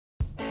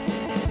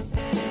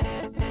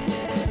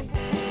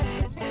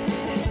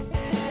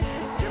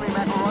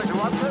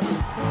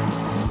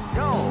Everton.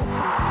 Goal.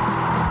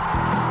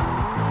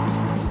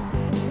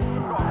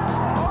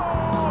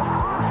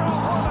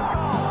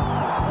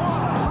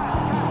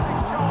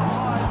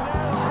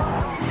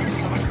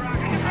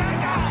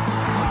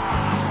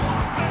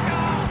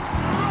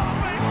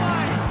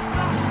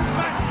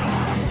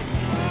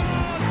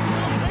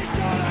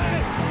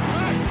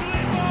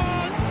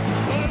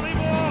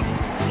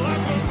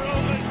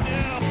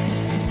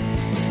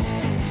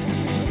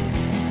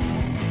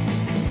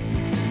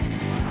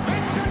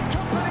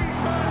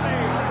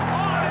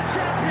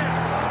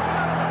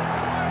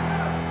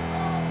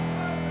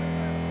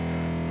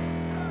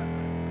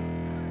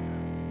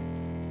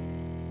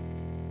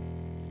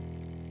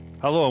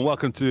 Hello and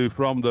welcome to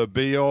From the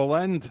Be-All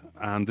End,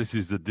 and this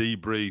is the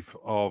debrief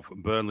of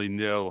Burnley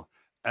 0,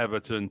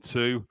 Everton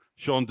 2.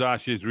 Sean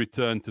Dyche's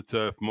return to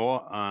Turf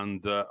Moor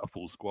and a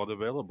full squad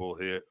available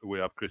here. We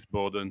have Chris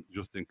Bowden,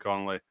 Justin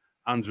Connolly,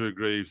 Andrew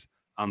Greaves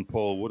and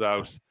Paul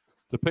Woodhouse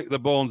to pick the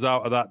bones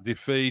out of that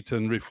defeat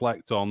and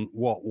reflect on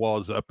what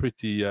was a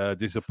pretty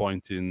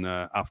disappointing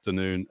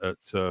afternoon at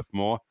Turf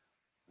Moor.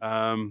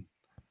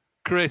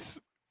 Chris,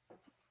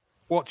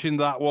 watching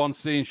that one,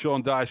 seeing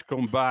Sean Dyche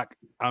come back,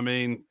 I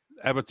mean,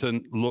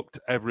 Everton looked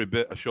every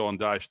bit a Sean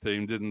Dyche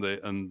team, didn't they?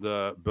 And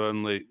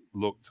Burnley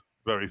looked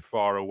very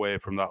far away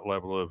from that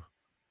level of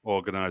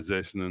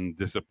organisation and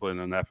discipline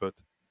and effort.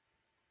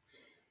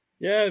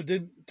 Yeah,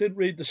 didn't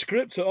read the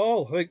script at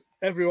all. I think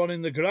everyone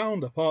in the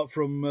ground, apart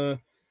from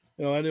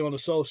anyone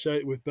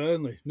associated with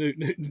Burnley,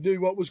 knew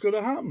what was going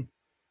to happen.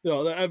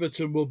 That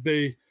Everton would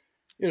be,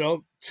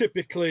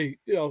 typically,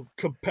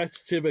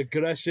 competitive,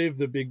 aggressive.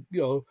 They'd be,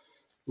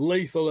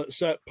 lethal at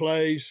set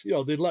plays.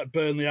 They'd let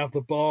Burnley have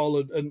the ball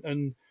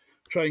and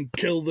try and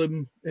kill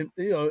them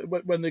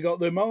when they got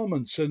their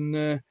moments. And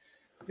the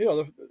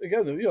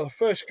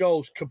first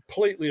goal's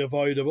completely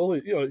avoidable.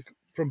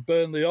 From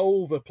Burnley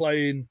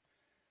overplaying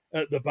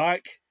at the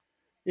back.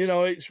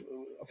 I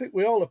think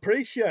we all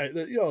appreciate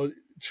that.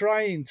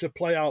 Trying to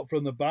play out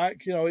from the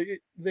back.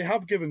 They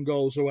have given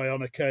goals away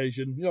on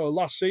occasion.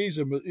 Last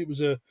season it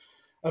was a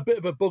bit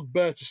of a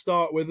bugbear to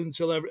start with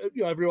until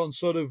everyone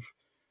sort of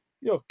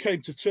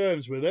came to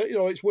terms with it.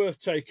 It's worth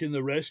taking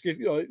the risk,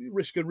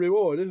 risk and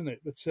reward, isn't it?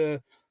 But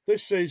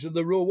this season,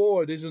 the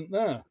reward isn't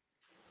there.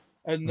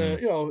 And,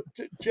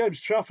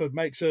 James Trafford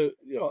makes a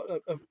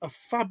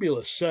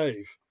fabulous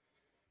save.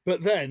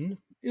 But then,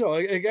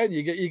 again,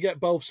 you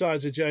get both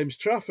sides of James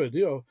Trafford,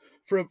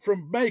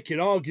 from making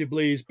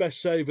arguably his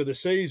best save of the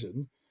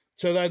season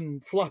to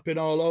then flapping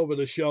all over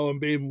the show and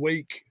being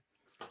weak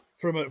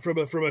from a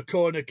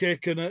corner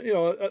kick. And,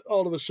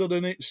 all of a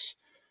sudden it's,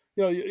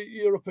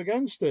 you're up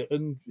against it,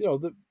 and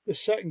the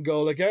second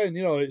goal again.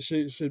 It's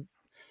a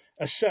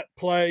set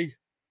play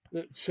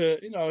that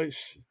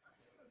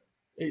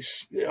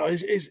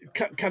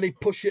can he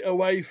push it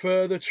away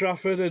further,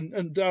 Trafford,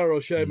 and Darrell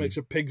O'Shea makes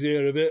a pig's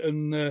ear of it,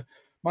 and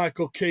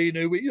Michael Keane,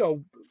 who we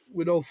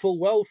know full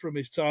well from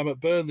his time at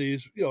Burnley,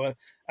 is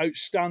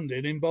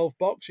outstanding in both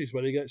boxes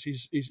when he gets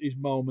his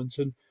moment,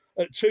 and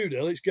at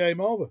 2-0 it's game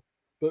over.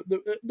 But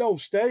at no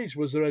stage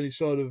was there any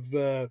sort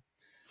of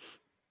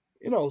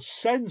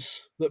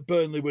sense that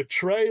Burnley were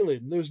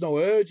trailing. There was no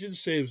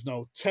urgency. There was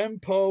no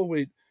tempo.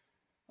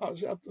 I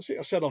think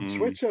I said on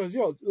Twitter,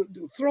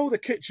 throw the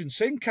kitchen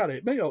sink at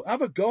it.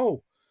 Have a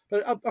go.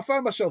 But I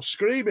find myself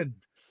screaming.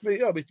 Me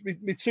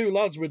two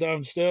lads were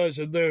downstairs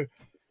and they're,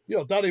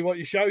 Daddy, what are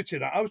you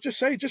shouting at? I was just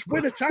saying, just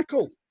win a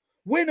tackle.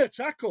 Win a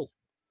tackle.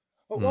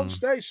 At one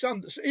stage,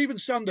 even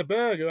Sander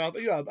Berger, I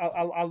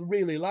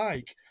really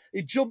like.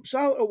 He jumps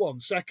out of one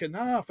second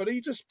half and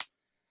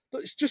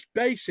it's just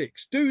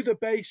basics. Do the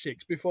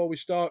basics before we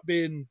start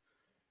being,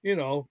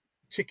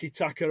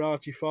 tiki-taka,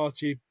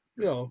 arty-farty,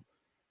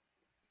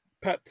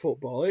 pep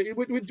football.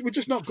 We're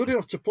just not good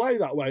enough to play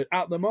that way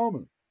at the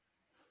moment.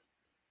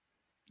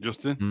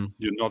 Justin,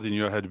 you're nodding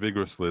your head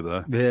vigorously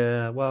there.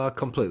 Yeah, well, I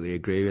completely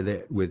agree with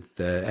it, with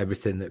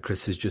everything that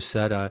Chris has just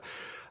said. I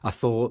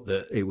thought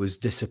that it was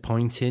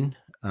disappointing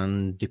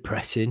and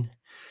depressing.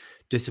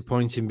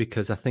 Disappointing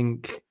because I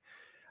think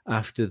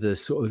after the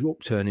sort of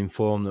upturn in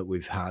form that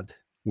we've had,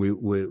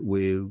 we're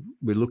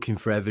looking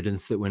for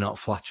evidence that we're not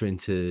flattering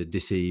to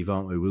deceive,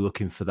 aren't we? We're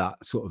looking for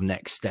that sort of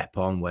next step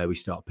on where we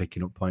start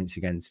picking up points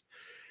against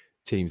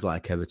teams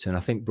like Everton. I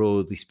think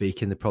broadly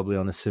speaking, they're probably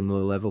on a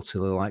similar level to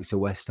the likes of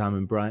West Ham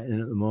and Brighton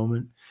at the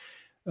moment.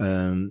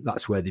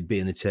 That's where they'd be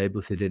in the table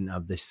if they didn't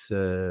have this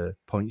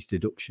points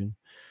deduction.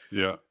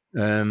 Yeah.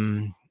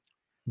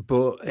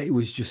 But it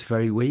was just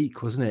very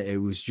weak, wasn't it? It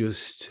was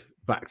just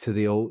back to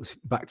the old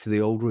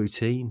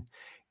routine.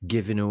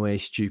 Giving away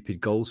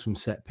stupid goals from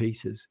set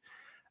pieces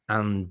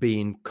and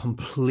being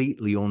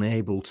completely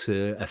unable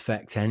to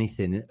affect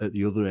anything at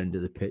the other end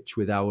of the pitch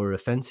with our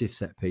offensive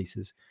set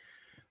pieces.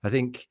 I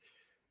think,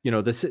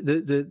 that's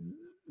the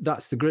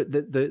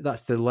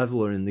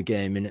leveler in the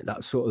game, and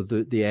that's sort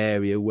of the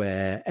area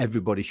where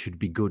everybody should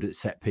be good at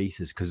set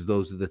pieces, because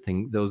those are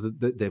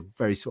the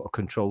very sort of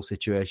control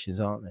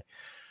situations, aren't they?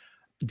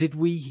 Did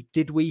we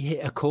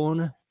hit a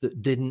corner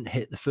that didn't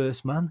hit the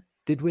first man?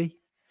 Did we?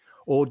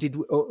 Or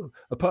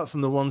apart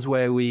from the ones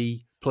where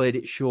we played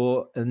it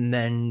short and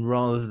then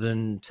rather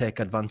than take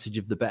advantage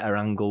of the better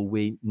angle,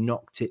 we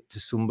knocked it to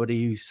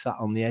somebody who sat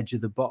on the edge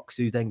of the box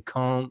who then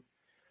can't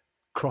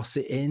cross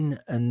it in,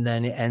 and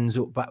then it ends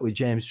up back with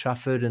James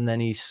Trafford, and then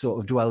he's sort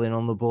of dwelling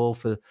on the ball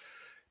for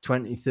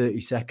 20,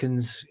 30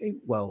 seconds.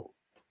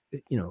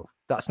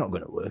 That's not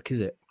going to work,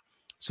 is it?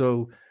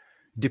 So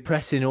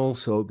depressing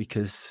also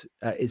because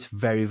it's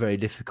very, very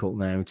difficult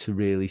now to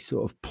really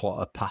sort of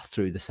plot a path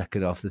through the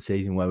second half of the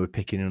season where we're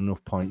picking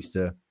enough points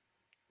to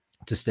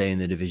stay in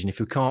the division. If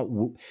we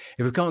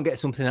can't get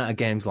something out of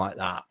games like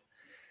that,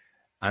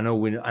 I know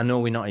we're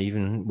not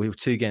even. We're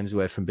 2 games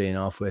away from being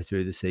halfway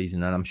through the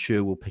season, and I'm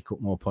sure we'll pick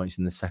up more points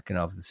in the second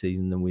half of the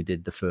season than we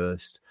did the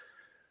first.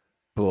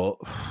 But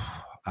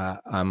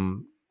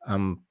I'm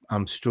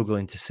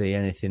struggling to see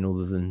anything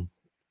other than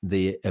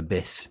the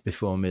abyss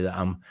before me that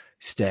I'm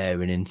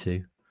staring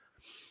into.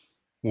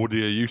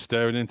 Woody, are you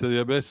staring into the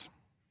abyss?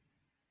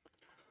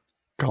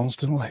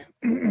 Constantly.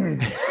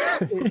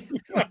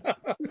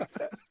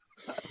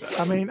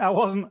 I mean, I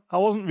wasn't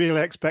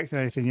really expecting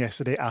anything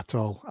yesterday at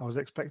all. I was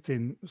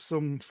expecting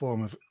some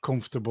form of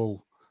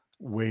comfortable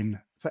win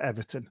for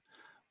Everton,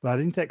 but I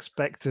didn't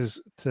expect us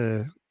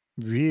to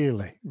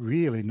really,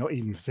 really not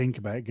even think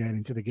about getting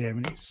into the game.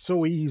 And it's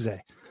so easy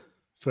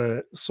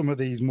for some of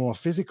these more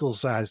physical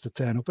sides to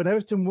turn up. And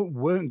Everton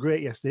weren't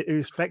great yesterday,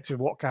 irrespective of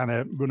what kind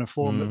of run of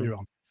form that they're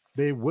on.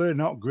 They were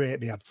not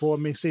great. They had 4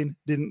 missing,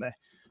 didn't they?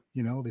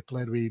 You know,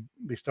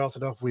 they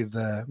started off with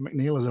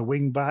McNeil as a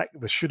wing back.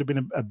 There should have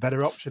been a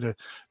better option of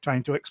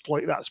trying to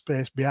exploit that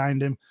space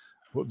behind him.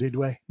 But did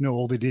we? No,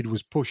 all they did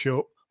was push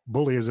up,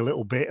 bully us a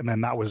little bit, and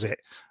then that was it.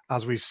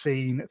 As we've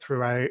seen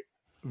throughout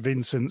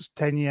Vincent's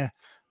tenure,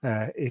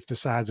 if the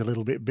side's a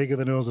little bit bigger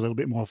than us, a little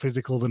bit more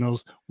physical than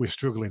us, we're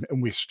struggling.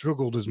 And we've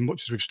struggled as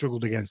much as we've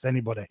struggled against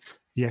anybody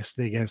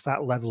yesterday, against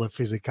that level of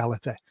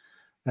physicality.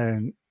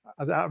 And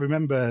I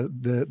remember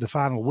the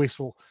final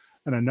whistle,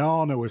 and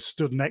Onana was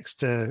stood next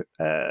to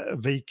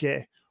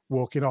VK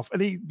walking off,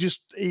 and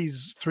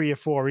he's 3 or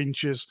 4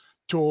 inches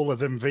taller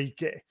than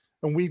VK,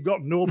 and we've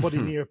got nobody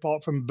near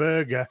apart from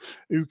Berger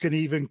who can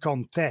even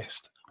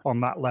contest on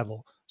that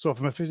level. So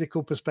from a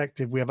physical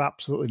perspective, we have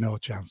absolutely no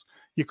chance.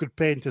 You could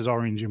paint us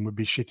orange and we'd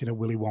be shit in a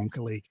Willy Wonka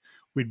league.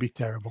 We'd be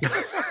terrible.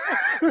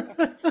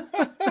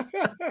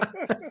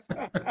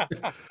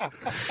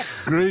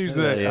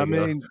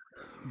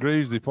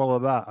 Greavesy, follow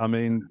that. I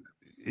mean,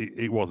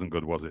 it wasn't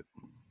good, was it?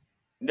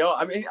 No,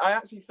 I mean, I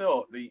actually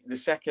thought the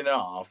second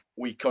half,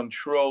 we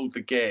controlled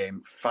the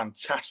game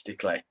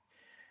fantastically,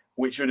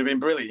 which would have been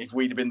brilliant if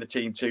we'd have been the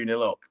team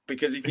 2-0 up.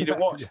 Because if you'd have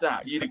watched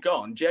that, you'd have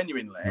gone,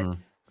 genuinely.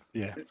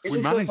 Yeah.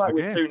 We managed like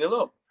we're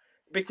 2-0 up.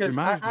 Because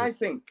I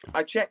think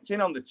I checked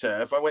in on the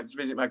turf. I went to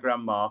visit my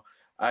grandma,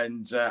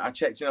 and I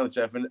checked in on the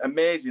turf. And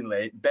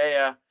amazingly,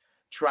 Bayer,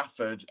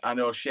 Trafford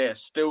and O'Shea are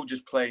still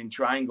just playing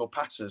triangle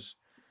passes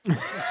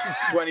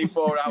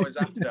 24 hours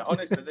after.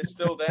 Honestly, they're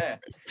still there.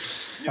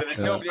 You know, there's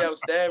nobody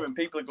else there, and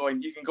people are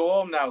going, "You can go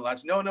home now,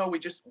 lads." No,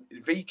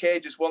 VK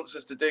just wants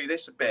us to do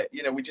this a bit.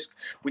 You know, we just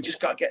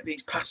got to get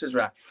these passes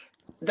right.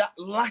 That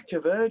lack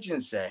of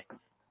urgency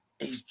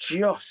is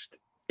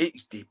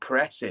it's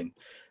depressing.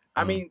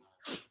 I mean,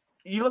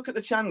 you look at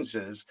the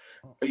chances.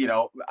 You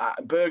know,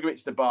 Berger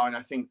hits the bar, and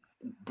I think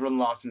Brun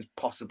Larsen's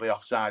possibly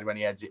offside when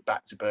he heads it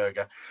back to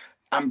Berger.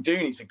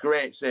 It's a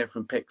great save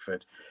from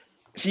Pickford.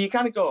 So you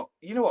kind of go,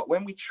 you know what?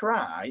 When we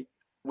try,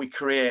 we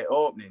create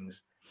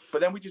openings,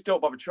 but then we just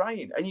don't bother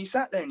trying. And you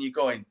sat there and you're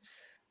going,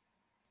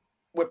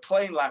 we're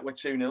playing like we're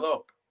 2-0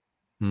 up,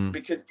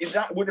 because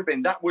that would have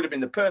been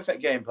the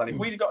perfect game plan. If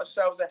we'd have got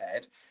ourselves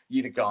ahead,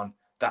 you'd have gone,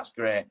 that's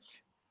great.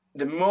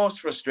 The most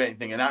frustrating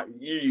thing, and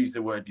you use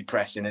the word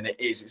depressing, and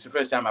it's the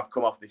first time I've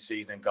come off this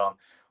season and gone,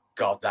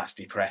 God, that's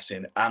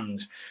depressing.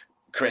 And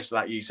Chris,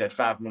 like you said,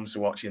 5 months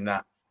of watching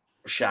that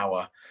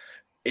shower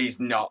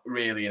is not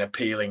really an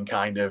appealing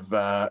kind of,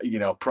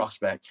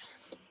 prospect.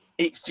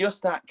 It's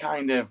just that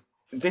kind of,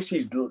 this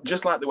is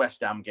just like the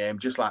West Ham game,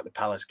 just like the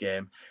Palace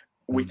game.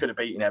 We could have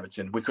beaten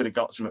Everton. We could have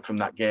got something from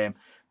that game.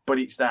 But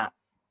it's that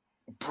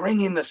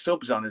bringing the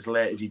subs on as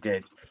late as he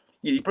did.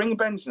 You bring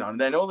Benson on,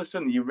 and then all of a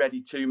sudden you're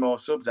ready 2 more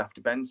subs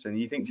after Benson.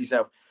 You think to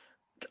yourself,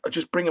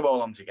 just bring them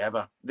all on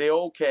together. They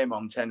all came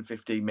on 10,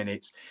 15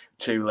 minutes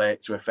too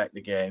late to affect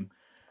the game.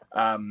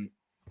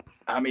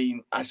 I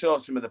mean, I saw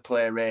some of the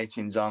player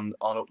ratings on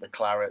Up the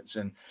Clarets,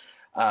 and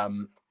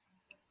some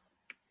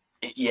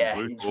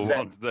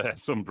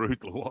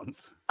brutal ones.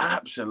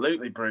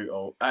 Absolutely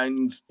brutal.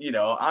 And, you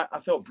know, I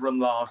thought Brun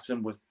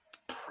Larsen was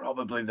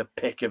probably the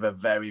pick of a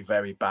very,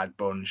 very bad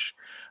bunch.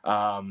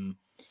 But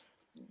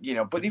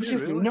there was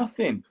just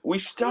nothing. We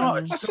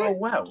started so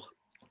well.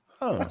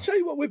 I'll tell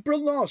you what, with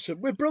Brun Larsen,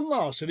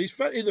 he's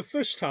in the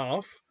first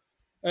half.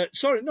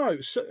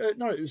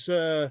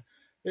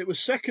 It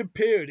was second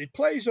period. He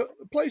plays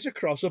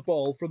across a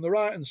ball from the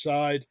right hand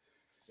side.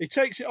 He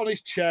takes it on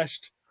his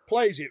chest,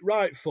 plays it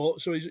right foot,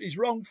 so his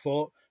wrong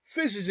foot,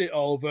 fizzes it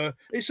over.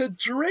 It's a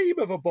dream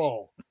of a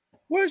ball.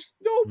 Whereas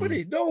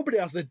nobody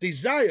has the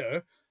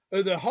desire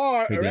or the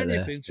heart or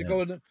anything to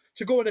go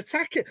and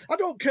attack it. I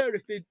don't care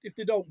if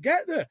they don't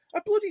get there. I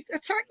bloody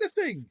attack the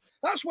thing.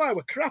 That's why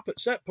we're crap at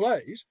set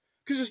plays,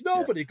 because there's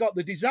nobody got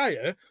the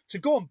desire to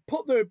go and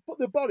put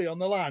their body on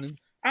the line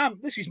and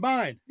this is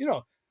mine. You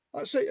know,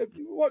 I say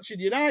watching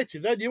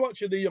United, then you're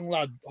watching the young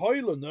lad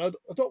Hoyland, and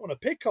I don't want to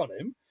pick on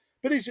him,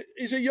 but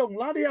he's a young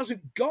lad. He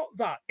hasn't got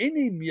that in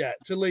him yet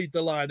to lead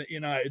the line at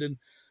United. And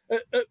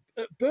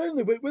at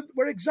Burnley,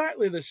 we're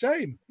exactly the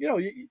same. You know,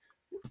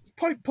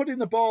 putting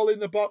the ball in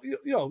the box, you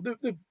know,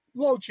 the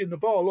launching the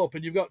ball up,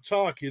 and you've got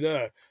Tarky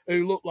there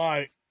who looked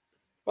like,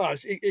 well,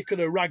 he could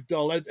have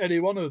ragdolled any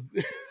one of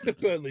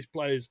Burnley's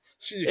players.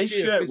 Sheer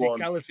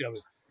physicality of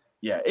it.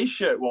 Yeah, his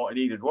shirt won't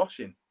needed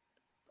washing.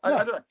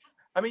 I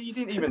mean, you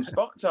didn't even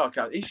spot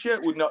Tarky. His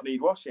shirt would not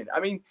need washing. I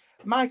mean,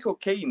 Michael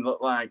Keane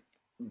looked like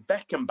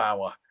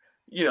Beckenbauer.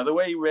 You know, the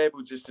way he were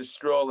able just to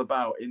stroll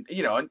about.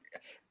 You know, and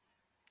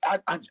I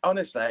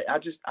honestly,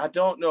 I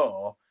don't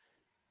know.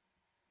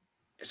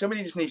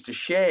 Somebody just needs to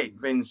shake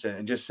Vincent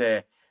and just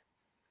say,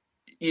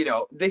 you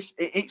know,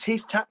 it's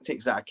his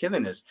tactics that are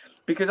killing us,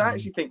 because I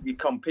actually think he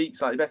competes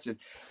slightly better.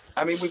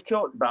 I mean, we've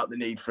talked about the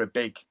need for a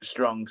big,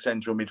 strong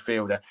central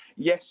midfielder.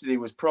 Yesterday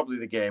was probably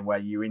the game where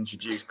you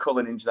introduce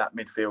Cullen into that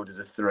midfield as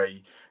a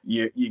 3.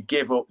 You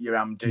give up your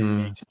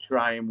Amdouni to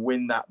try and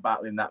win that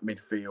battle in that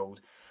midfield.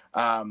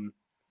 I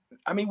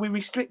mean, we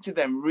restricted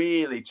them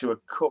really to a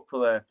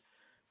couple of,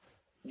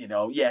 you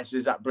know, yes,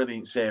 there's that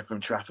brilliant save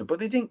from Trafford, but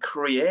they didn't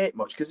create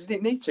much because they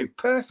didn't need to.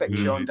 Perfect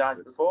Sean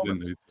Dyche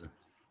performance.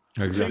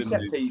 Exactly. 2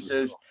 set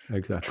pieces.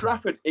 Exactly.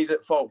 Trafford is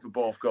at fault for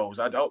both goals.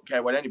 I don't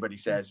care what anybody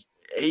says.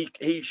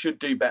 He should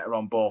do better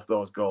on both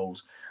those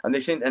goals. And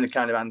this isn't a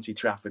kind of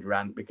anti-Trafford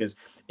rant because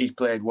he's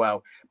played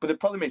well. But the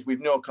problem is we've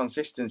no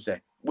consistency.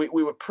 We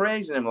were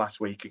praising him last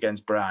week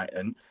against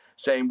Brighton,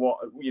 saying what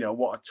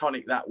a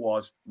tonic that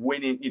was,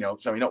 winning,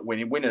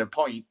 winning a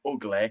point,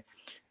 ugly,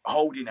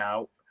 holding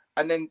out.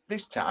 And then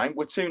this time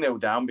we're 2-0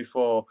 down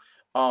before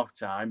half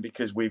time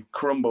because we've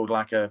crumbled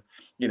like a,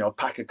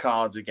 pack of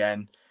cards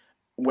again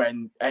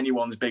when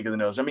anyone's bigger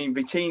than us. I mean,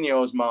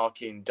 Vitinho's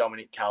marking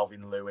Dominic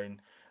Calvert-Lewin.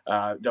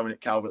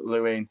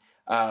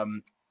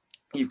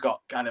 You've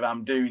got kind of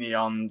Amdouni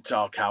on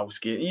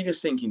Tarkowski. You're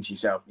just thinking to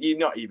yourself, you're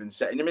not even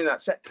setting. I mean,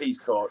 that set piece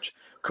coach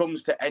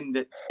comes to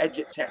edge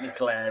at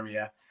technical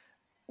area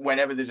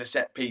whenever there's a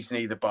set piece in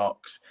either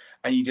box,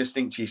 and you just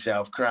think to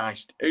yourself,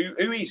 Christ,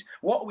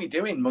 what are we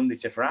doing Monday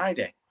to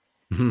Friday?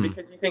 Mm-hmm.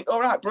 Because you think, all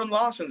right, Brun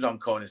Larsen's on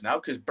corners now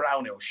because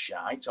Brownhill's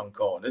shite on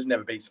corners,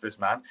 never beats the first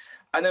man,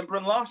 and then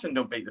Brun Larsen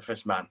don't beat the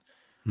first man.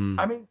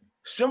 I mean,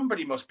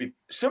 somebody must be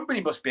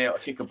able to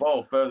kick a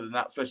ball further than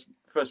that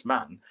first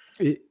man.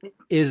 It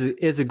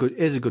is a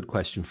good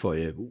question for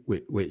you,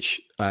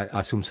 which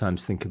I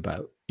sometimes think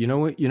about. You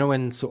know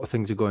when sort of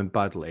things are going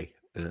badly,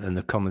 and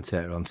the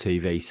commentator on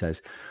TV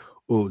says,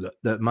 "Oh,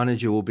 the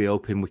manager will be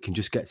hoping we can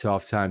just get to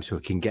half time so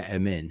we can get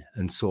him in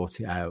and sort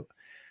it out."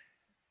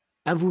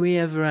 Have we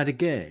ever had a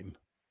game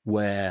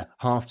where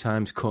half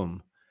times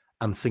come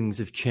and things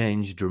have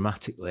changed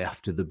dramatically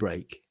after the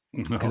break?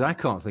 Because I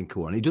can't think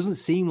of one. It doesn't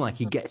seem like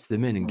he gets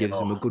them in and gives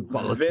them a good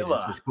bottle of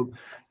Villa.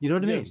 You know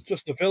what I mean? It's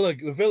just the Villa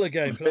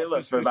game.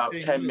 Villa for about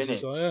 10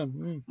 minutes.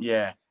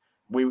 Yeah.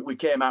 We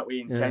came out with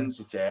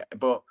intensity,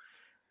 but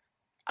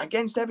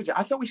against Everton,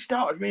 I thought we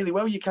started really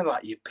well. You kind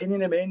of you're pinning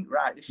them in.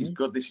 Right, this is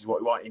good. This is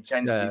what we want.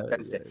 Intensity.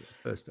 Yeah,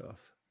 first off.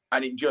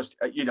 And it just,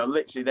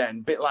 literally then,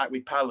 a bit like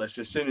with Palace,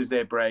 as soon as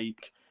they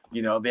break, they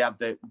had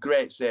the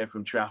great save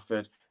from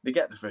Trafford. They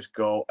get the first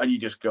goal, and you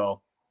just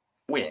go,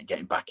 we ain't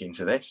getting back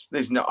into this.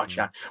 There's not a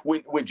chance.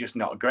 We're just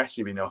not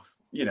aggressive enough.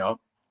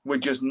 We're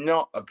just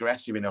not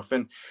aggressive enough.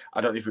 And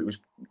I don't know if it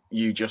was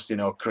you,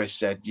 Justin, or Chris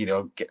said,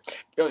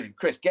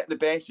 Chris, get the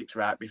basics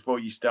right before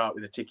you start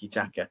with a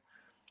tiki-taka.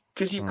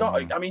 Because you've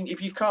got,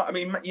 if you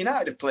can't,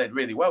 United have played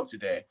really well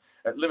today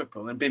at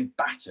Liverpool and been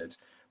battered,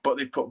 but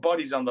they've put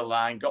bodies on the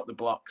line, got the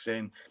blocks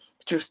in.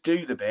 Just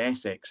do the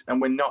basics. And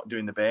we're not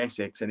doing the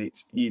basics. And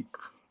it's...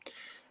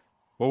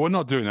 Well, we're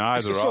not doing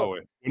either, are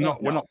we?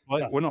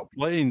 We're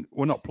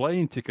not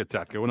playing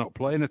tiki-taka. We're not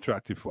playing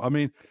attractive. I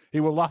mean, it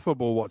was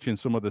laughable watching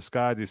some of the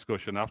Sky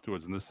discussion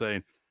afterwards, and they're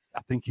saying,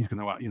 "I think he's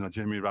going to,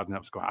 Jamie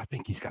Radknapp's going. I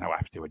think he's going to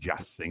have to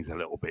adjust things a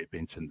little bit,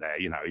 Vincent. There,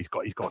 he's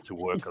got to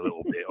work a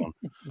little bit on."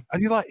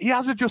 And you're like, he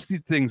has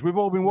adjusted things. We've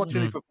all been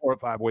watching it for 4 or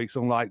 5 weeks,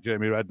 unlike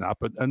Jamie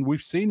Redknapp, and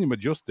we've seen him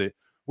adjust it.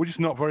 We're just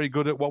not very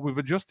good at what we've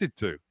adjusted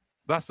to.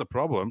 That's the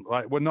problem.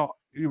 We're not.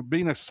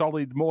 Being a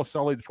more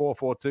solid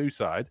 4-4-2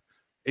 side.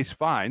 It's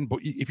fine, but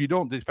if you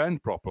don't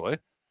defend properly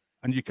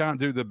and you can't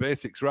do the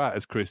basics right,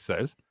 as Chris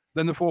says,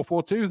 then the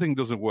 4-4-2 thing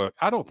doesn't work.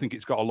 I don't think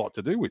it's got a lot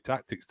to do with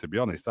tactics, to be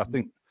honest. I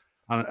think,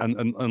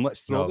 and let's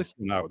throw this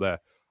one out there.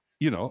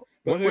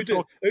 But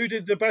who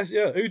did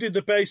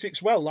the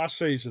basics well last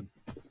season?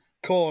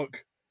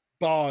 Cork,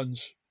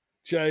 Barnes,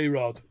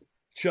 J-Rod,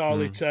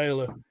 Charlie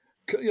Taylor.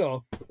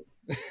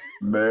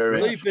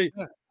 Murray.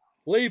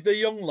 Leave the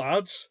young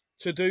lads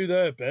to do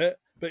their bit,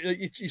 but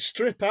you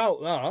strip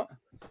out that.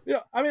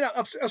 Yeah, I mean,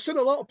 I've seen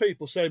a lot of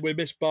people say we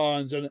miss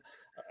Barnes, and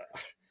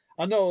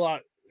I know,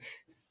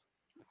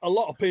 a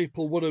lot of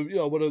people would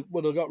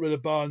have got rid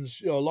of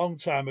Barnes, a long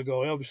time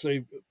ago.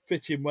 Obviously,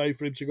 fitting way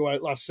for him to go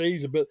out last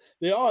season, but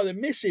they're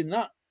missing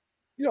that.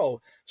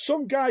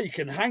 Some guy you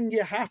can hang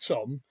your hat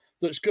on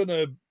that's going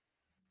to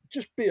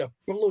just be a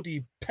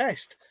bloody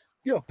pest.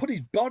 Put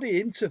his body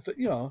into put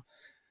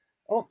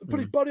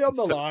his body on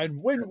the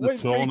line, win free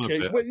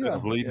kicks.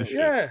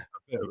 Yeah.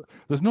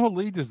 There's no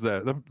leaders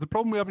there. The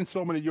problem with having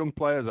so many young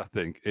players, I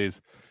think,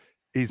 is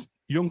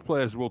young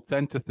players will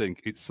tend to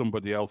think it's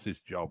somebody else's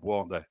job,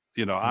 won't they?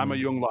 I'm a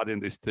young lad in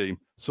this team.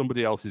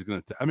 Somebody else is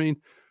going to.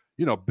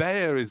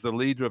 Bayer is the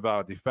leader of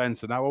our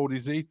defence, and how old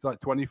is he? Like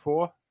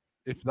 24,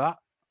 if that.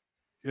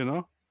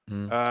 Yeah.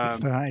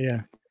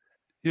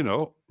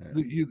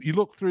 You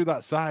look through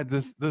that side.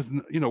 There's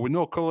with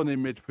no Cullen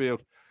in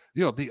midfield.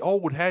 The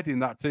old head in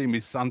that team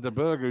is Sander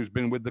Berger, who's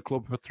been with the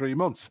club for 3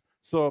 months.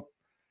 So,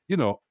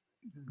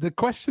 the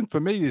question for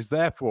me is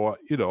therefore,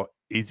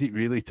 is it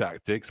really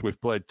tactics?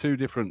 We've played two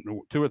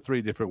or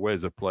three different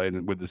ways of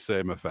playing with the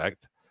same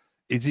effect.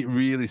 Is it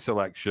really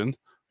selection?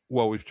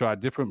 Well, we've tried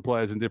different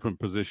players in different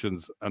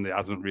positions, and it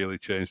hasn't really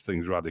changed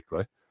things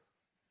radically.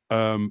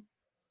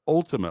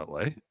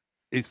 Ultimately,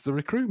 it's the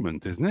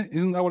recruitment, isn't it?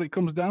 Isn't that what it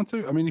comes down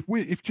to? I mean,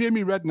 if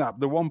Jamie Redknapp,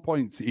 the one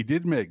point he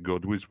did make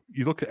good was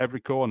you look at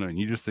every corner and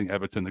you just think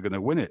Everton are going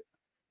to win it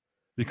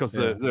because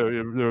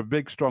they're a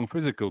big, strong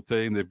physical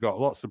team. They've got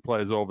lots of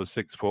players over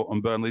 6 foot,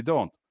 and Burnley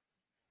don't.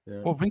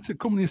 Yeah. Well, Vincent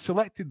Kompany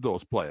selected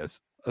those players.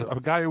 A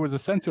guy who was a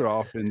centre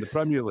half in the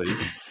Premier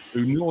League,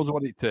 who knows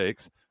what it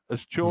takes,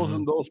 has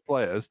chosen those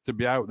players to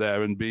be out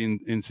there and be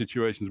in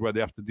situations where they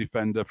have to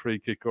defend a free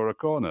kick or a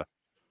corner.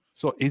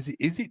 So is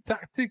it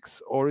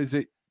tactics, or is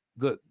it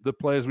that the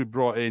players we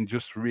brought in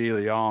just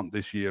really aren't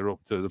this year up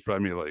to the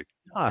Premier League?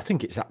 I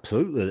think it's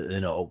absolutely that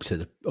they're not up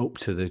to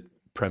the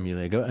Premier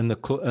League, and the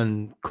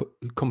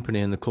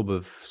Kompany and the club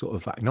have sort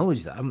of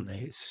acknowledged that, haven't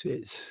they?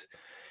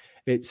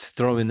 It's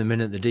throwing them in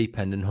at the deep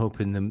end and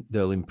hoping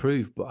they'll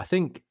improve. But I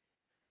think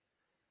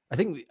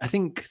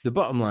the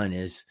bottom line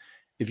is,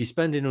 if you're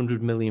spending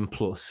 100 million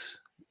plus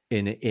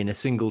in a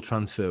single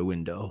transfer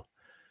window,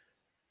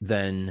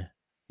 then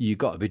you've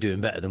got to be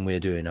doing better than we're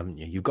doing, haven't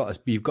you? You've got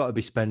to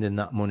be spending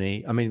that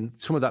money. I mean,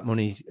 some of that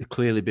money's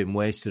clearly been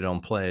wasted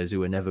on players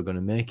who are never going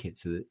to make it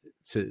to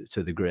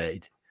the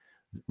grade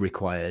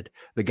required.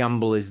 The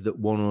gamble is that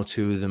one or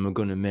two of them are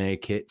going to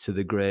make it to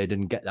the grade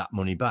and get that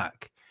money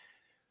back,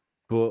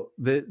 but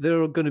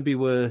they're going to be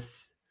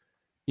worth,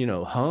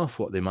 half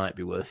what they might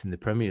be worth in the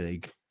Premier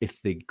League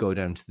if they go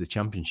down to the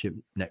Championship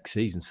next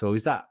season. So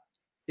is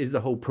the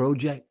whole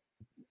project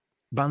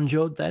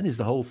banjoed then? Is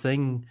the whole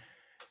thing?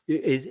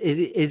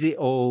 Is it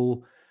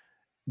all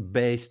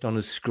based on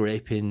us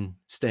scraping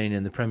staying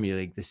in the Premier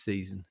League this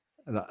season?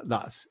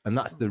 That's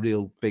the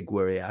real big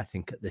worry, I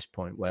think, at this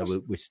point, where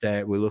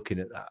we're looking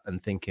at that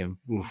and thinking,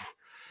 oof,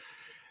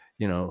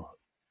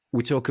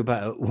 we talk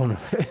about one of,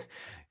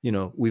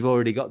 we've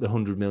already got the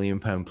 £100 million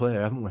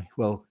player, haven't we?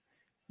 Well,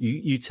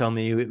 you tell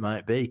me who it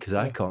might be, because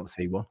I can't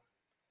see one.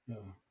 Yeah.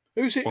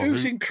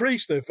 Who's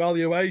increased their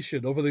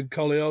valuation other than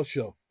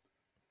Koleosho?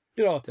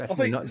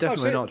 Definitely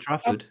not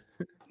Trafford.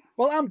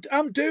 Well,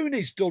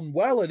 Amdouni's done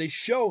well, and he's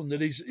shown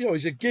that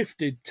he's a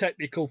gifted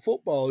technical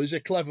footballer. He's a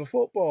clever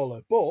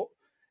footballer. But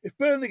if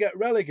Burnley get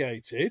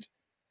relegated,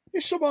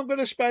 is someone going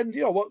to spend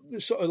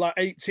sort of like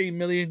 18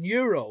 million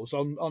euros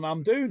on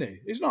Amdouni?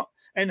 He's not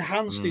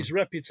enhanced his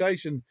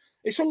reputation.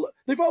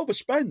 They've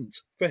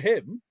overspent for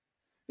him.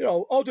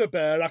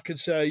 Odebear, I can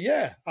say,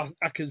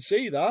 I can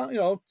see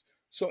that.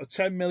 Sort of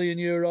 10 million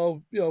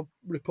euro.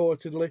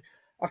 Reportedly,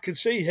 I can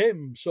see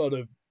him sort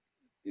of.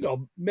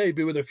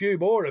 Maybe with a few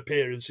more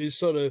appearances,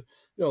 sort of,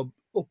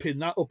 upping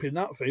that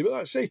fee. But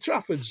let's say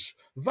Trafford's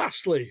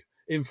vastly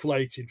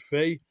inflated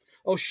fee.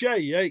 O'Shea,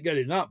 you ain't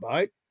getting that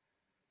back.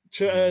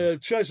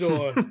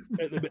 Trezor,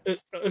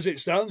 as it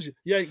stands,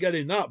 you ain't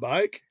getting that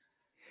back.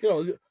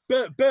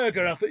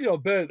 Berger, I think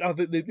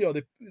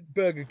the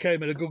Berger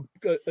came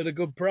at a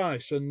good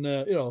price, and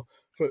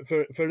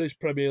for his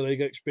Premier League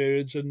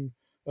experience, and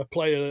a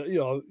player,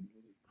 I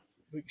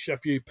think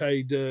Sheffield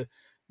paid.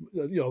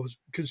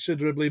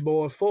 Considerably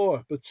more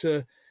for. But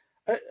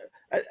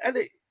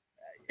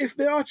if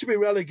they are to be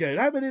relegated,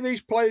 how many of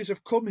these players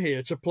have come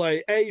here to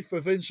play A,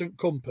 for Vincent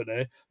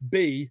Kompany,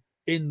 B,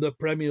 in the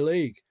Premier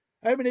League?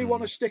 How many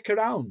want to stick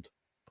around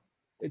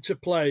to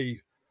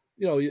play,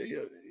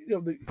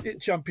 the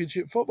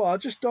Championship football? I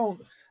just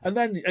don't. And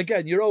then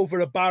again, you're over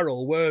a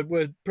barrel where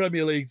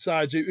Premier League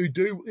sides who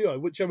do,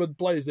 whichever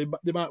players they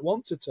might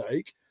want to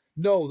take,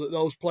 know that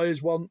those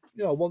players want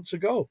to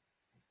go.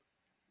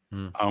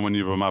 How many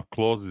of them have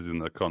clauses in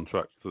their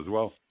contracts as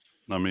well?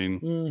 I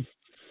mean,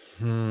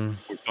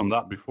 we've done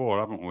that before,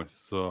 haven't we?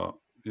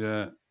 So,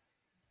 yeah.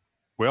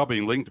 We are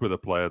being linked with a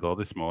player, though,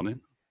 this morning.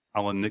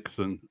 Alan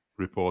Nixon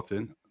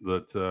reporting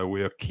that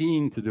we are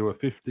keen to do a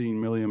 £15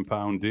 million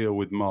deal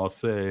with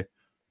Marseille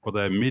for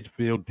their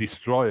midfield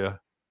destroyer,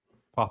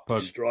 Papa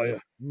Gueye,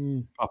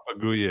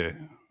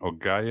 or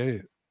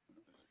Gaye.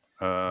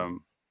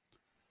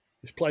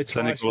 He's played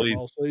twice for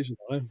all season,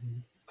 right?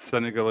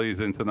 Senegalese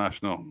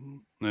international,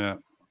 yeah.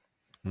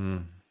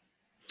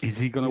 Is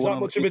he going to? He's that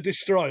much of a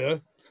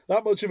destroyer.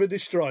 That much of a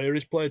destroyer.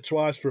 He's played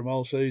twice for him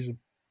all season.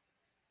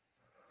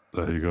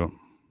 There you go.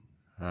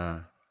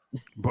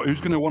 But who's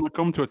going to want to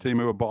come to a team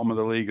who are bottom of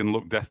the league and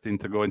look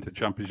destined to go into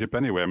Championship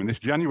anyway? I mean, this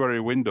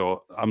January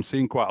window, I'm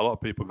seeing quite a lot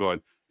of people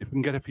going, if we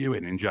can get a few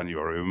in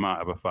January, we might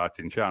have a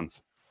fighting chance.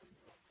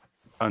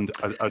 And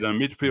a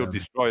midfield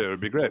destroyer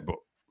would be great. But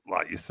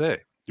like you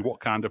say,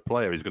 what kind of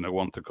player is going to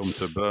want to come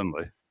to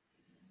Burnley?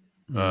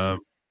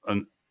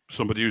 And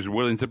somebody who's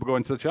willing to go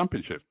into the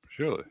Championship,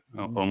 surely.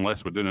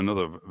 Unless we're doing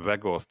another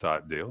Vegos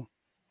type deal.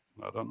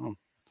 I don't know.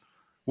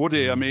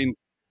 Woody, I mean...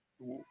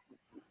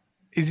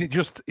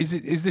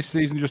 Is this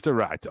season just a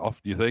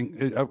write-off, do you think?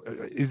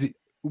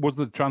 Was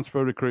the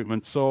transfer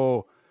recruitment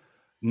so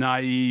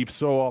naive,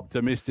 so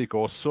optimistic,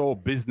 or so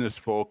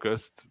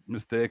business-focused,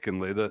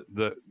 mistakenly,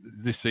 that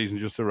this season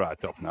just a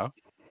write-off now?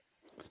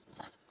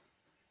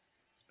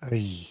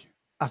 I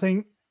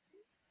think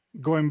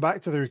going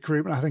back to the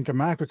recruitment, I think a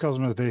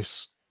microcosm of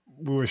this,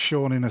 we were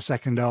shown in the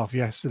second half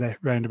yesterday,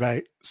 round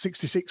about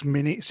 66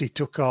 minutes, he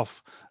took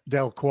off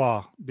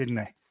Delcroix, didn't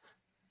he?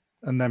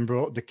 And then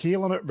brought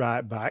Daquil on at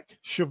right back,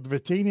 shoved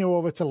Vitinho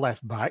over to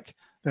left back.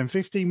 Then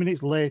 15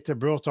 minutes later,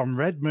 brought on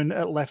Redmond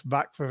at left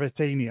back for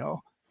Vitinho.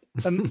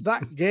 And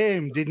that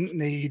game didn't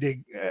need,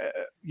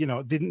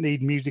 didn't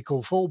need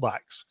musical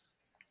fullbacks,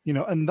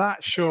 and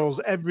that shows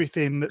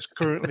everything that's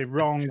currently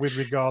wrong with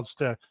regards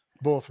to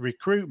both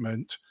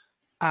recruitment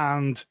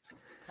and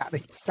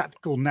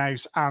tactical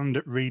nous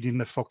and reading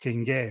the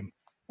fucking game.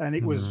 And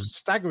it was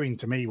staggering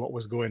to me what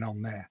was going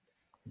on there.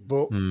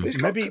 But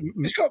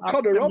it's got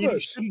Connor Roberts.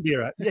 It shouldn't be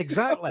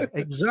exactly.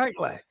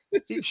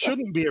 It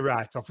shouldn't be a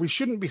write-off. We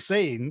shouldn't be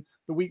saying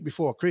the week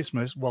before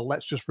Christmas, well,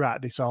 let's just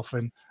write this off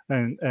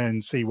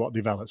and see what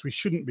develops. We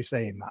shouldn't be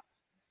saying that,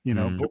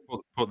 But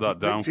put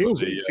that down.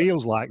 It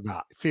feels like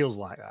that. It feels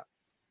like that.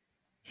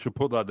 Should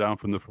put that down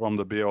from the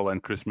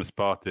BOLN Christmas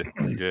party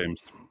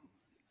games.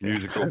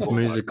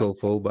 Musical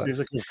fullback.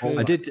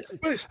 I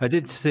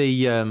did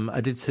see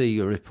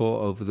a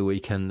report over the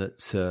weekend that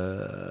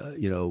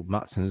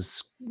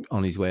Matsson's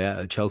on his way out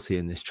of Chelsea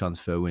in this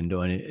transfer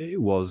window, and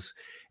it was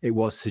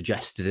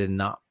suggested in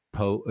that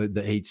poll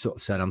that he'd sort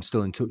of said, "I'm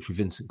still in touch with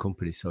Vincent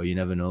Kompany, so you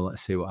never know.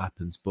 Let's see what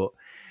happens." But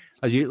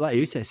like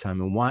you say,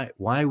 Simon, why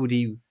would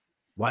he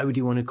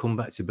want to come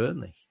back to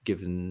Burnley,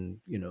 given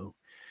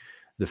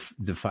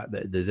the fact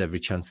that there's every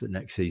chance that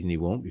next season he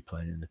won't be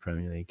playing in the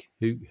Premier League?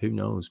 Who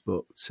knows?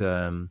 But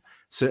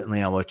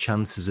certainly our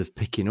chances of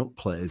picking up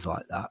players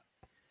like that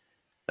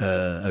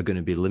are going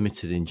to be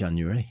limited in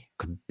January,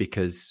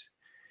 because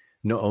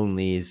not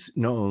only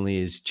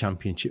is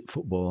Championship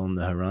football on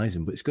the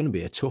horizon, but it's going to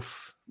be a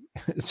tough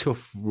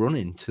run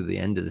into the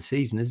end of the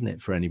season, isn't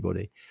it, for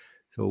anybody?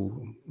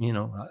 So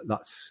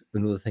that's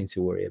another thing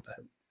to worry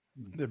about.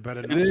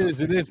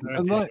 It is.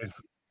 And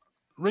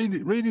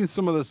reading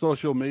some of the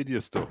social media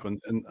stuff,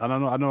 and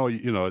I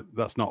know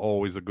that's not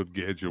always a good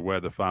gauge of where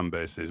the fan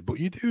base is, but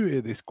you do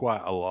hear this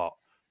quite a lot,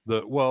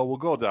 that, well, we'll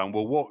go down,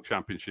 we'll walk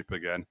Championship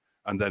again,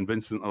 and then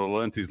Vincent will have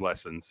learnt his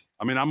lessons.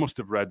 I mean, I must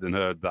have read and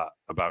heard that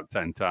about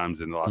 10 times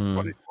in the last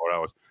 24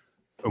 hours.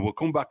 And we'll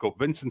come back up,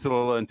 Vincent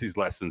will have learnt his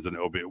lessons, and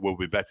will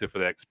be better for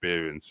the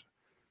experience.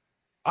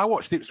 I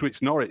watched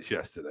Ipswich Norwich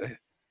yesterday,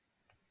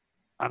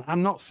 and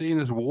I'm not seeing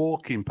us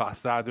walking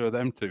past either of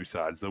them two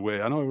sides the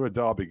way. I know we're a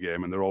derby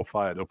game and they're all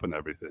fired up and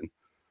everything.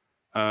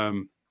 I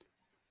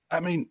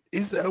mean,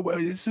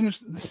 it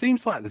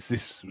seems like there's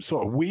this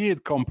sort of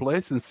weird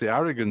complacency,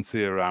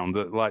 arrogancy around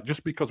that, like,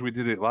 just because we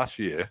did it last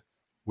year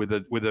with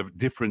a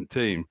different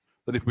team,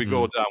 that if we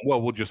go down,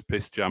 well, we'll just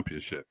piss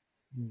Championship.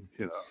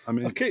 I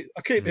mean, I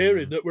keep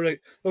hearing that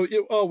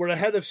we're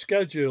ahead of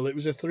schedule. It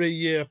was a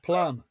 3-year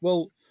plan.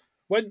 Well,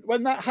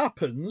 when that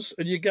happens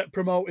and you get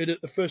promoted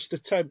at the first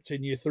attempt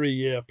in your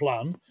 3-year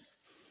plan,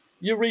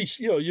 you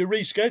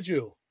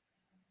reschedule.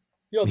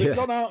 They've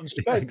gone out and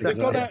spent. Exactly.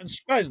 They've gone out and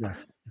spent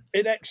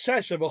in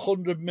excess of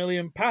 £100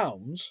 million.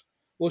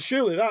 Well,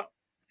 surely that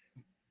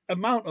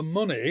amount of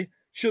money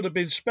should have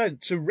been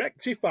spent to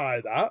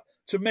rectify that,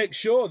 to make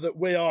sure that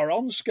we are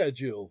on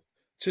schedule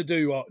to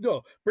do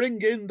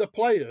bring in the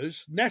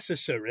players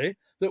necessary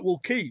that will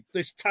keep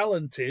this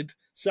talented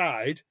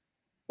side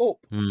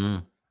up.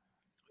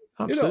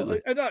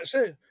 Absolutely. And that's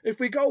it. If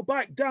we go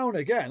back down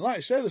again, like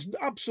I say, there's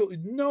absolutely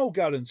no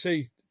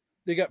guarantee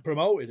they get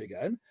promoted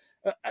again.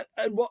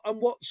 And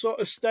what sort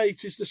of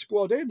state is the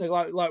squad in?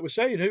 Like we're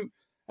saying,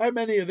 how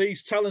many of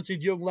these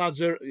talented young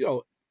lads are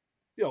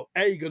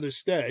A, going to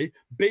stay,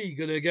 B,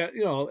 going to get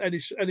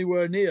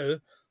anywhere near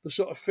the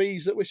sort of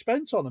fees that we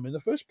spent on them in the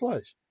first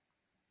place?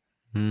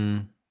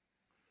 Yeah.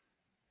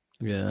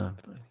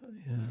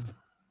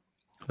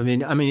 I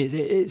mean,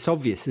 it's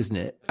obvious, isn't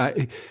it?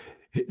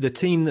 The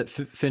team that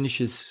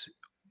finishes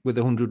with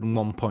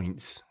 101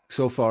 points,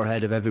 so far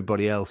ahead of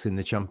everybody else in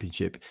the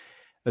Championship,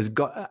 has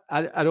got.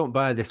 I don't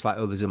buy this like,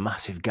 there's a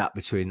massive gap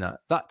between that.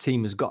 That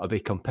team has got to be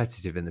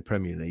competitive in the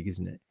Premier League,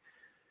 isn't it?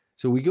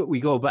 So we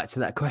go back to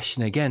that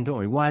question again, don't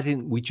we? Why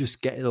didn't we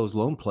just get those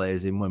loan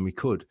players in when we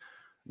could?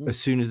 As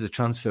soon as the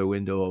transfer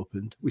window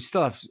opened, we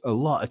still have a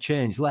lot of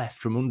change left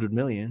from 100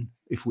 million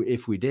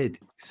if we did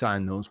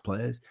sign those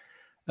players,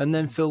 and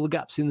then fill the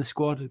gaps in the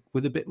squad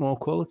with a bit more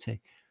quality.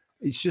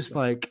 It's just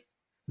like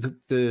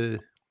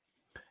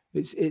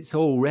it's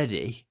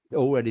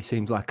already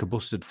seems like a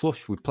busted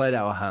flush. We played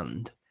our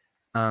hand,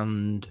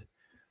 and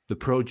the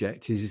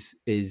project is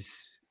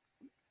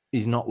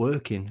not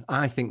working.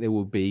 I think they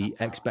will be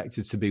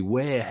expected to be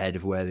way ahead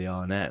of where they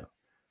are now.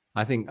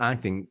 I think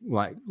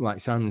like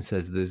Simon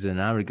says, there's an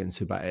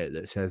arrogance about it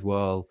that says,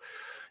 well,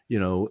 you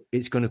know,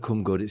 it's going to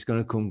come good, it's going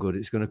to come good,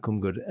 it's going to come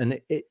good, and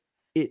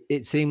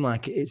it seemed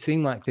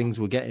like things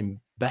were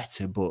getting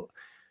better, but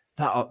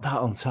that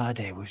on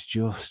Saturday was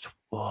just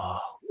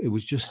it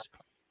was just.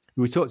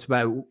 We talked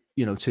about,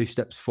 you know, 2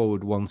 steps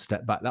forward, 1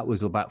 step back. That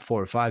was about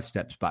 4 or 5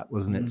 steps back,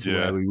 wasn't it, to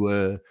where we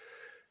were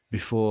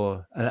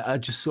before? And I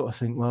just sort of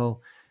think,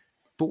 well,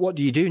 but what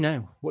do you do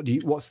now?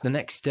 What's the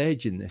next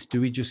stage in this? Do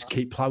we just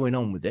keep ploughing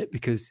on with it?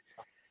 Because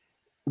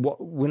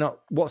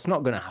what's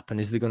not going to happen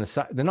is they're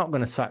not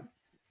going to sack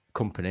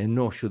Company,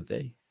 nor should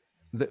they.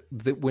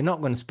 We're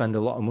not going to spend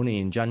a lot of money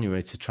in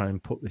January to try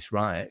and put this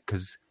right,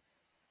 because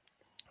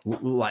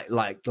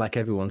like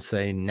everyone's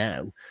saying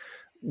now,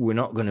 we're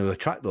not going to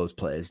attract those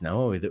players now,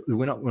 are we?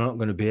 We're not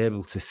going to be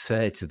able to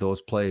say to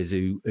those players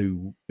who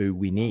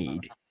we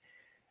need,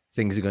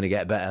 things are going to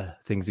get better.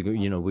 Things are,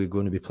 you know, we're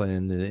going to be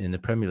playing in the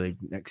Premier League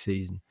next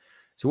season.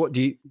 So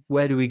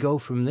where do we go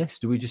from this?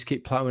 Do we just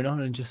keep ploughing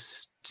on and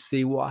just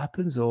see what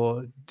happens,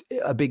 or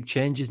a big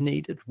change is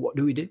needed? What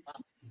do we do?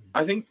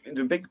 I think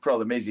the big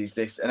problem is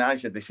this, and I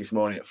said this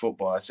morning at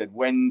football. I said,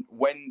 when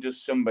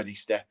does somebody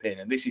step in?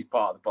 And this is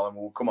part of the problem.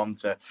 We'll come on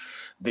to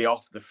the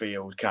off the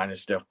field kind of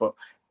stuff, but.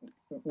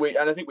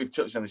 And I think we've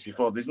touched on this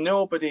before, there's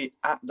nobody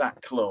at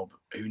that club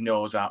who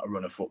knows how to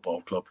run a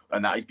football club.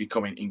 And that is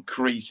becoming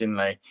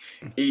increasingly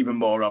even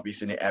more obvious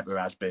than it ever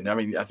has been. I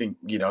mean, I think,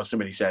 you know,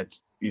 somebody said,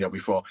 you know,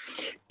 before,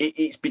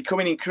 it's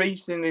becoming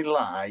increasingly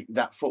like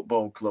that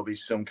football club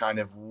is some kind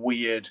of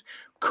weird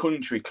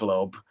country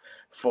club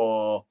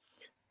for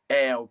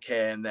ALK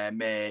and their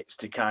mates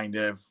to kind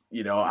of,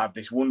 you know, have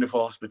this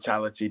wonderful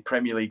hospitality,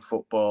 Premier League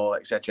football,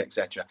 etc.,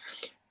 etc.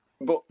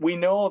 But we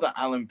know that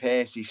Alan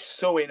Pace is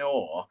so in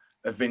awe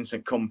of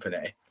Vincent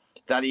Kompany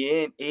that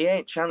he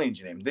ain't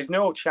challenging him. There's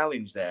no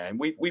challenge there, and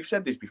we've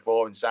said this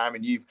before. And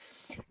Simon, you've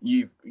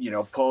you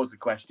know posed the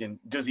question: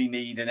 does he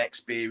need an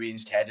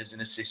experienced head as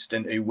an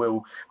assistant who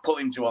will pull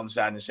him to one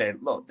side and say,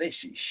 "Look,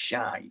 this is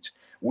shite.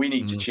 We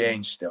need to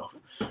change stuff."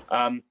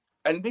 And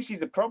this is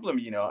the problem,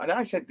 you know. And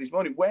I said this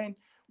morning: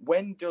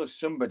 when does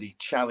somebody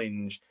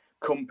challenge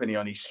Kompany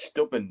on his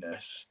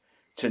stubbornness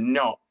to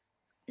not?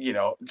 You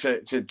know,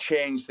 to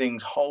change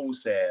things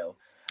wholesale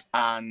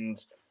and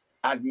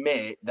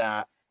admit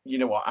that, you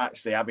know what,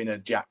 actually having a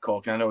Jack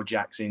Cork, I know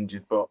Jack's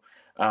injured, but,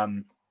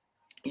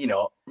 you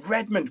know,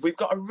 Redmond, we've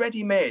got a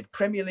ready-made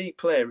Premier League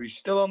player who's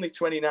still only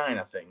 29,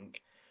 I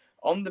think,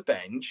 on the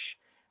bench,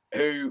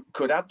 who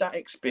could add that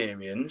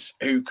experience,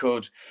 who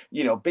could,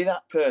 you know, be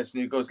that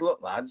person who goes,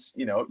 look, lads,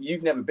 you know,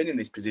 you've never been in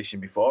this position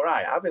before.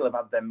 I will have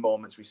had them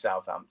moments with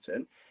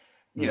Southampton.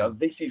 You know,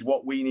 this is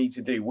what we need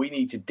to do. We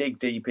need to dig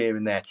deep here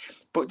and there.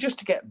 But just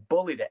to get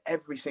bullied at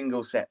every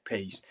single set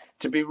piece,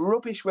 to be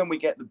rubbish when we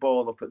get the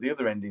ball up at the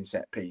other end in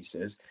set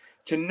pieces,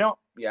 to not,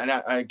 and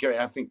I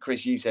think,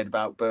 Chris, you said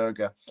about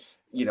Berger,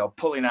 you know,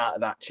 pulling out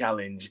of that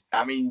challenge.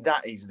 I mean,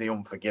 that is the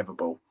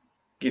unforgivable.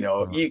 You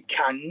know, you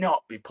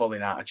cannot be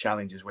pulling out of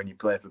challenges when you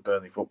play for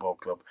Burnley Football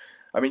Club.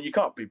 I mean, you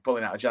can't be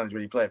pulling out a challenge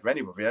when you play for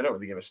anybody. I don't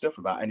really give a stuff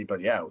about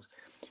anybody else.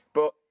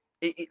 But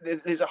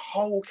there's a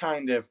whole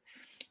kind of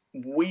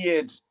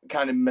weird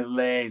kind of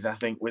malaise, I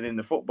think, within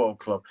the football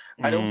club.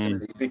 And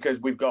ultimately, because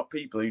we've got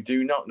people who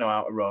do not know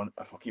how to run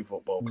a fucking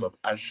football club.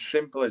 As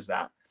simple as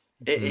that.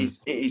 It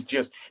is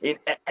just,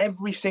 at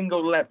every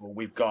single level,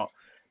 we've got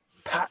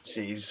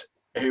patsies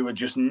who are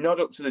just not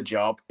up to the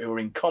job, who are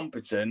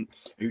incompetent,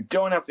 who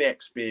don't have the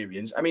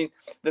experience. I mean,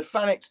 the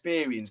fan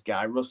experience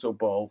guy, Russell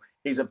Ball,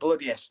 is a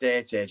bloody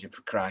estate agent,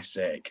 for Christ's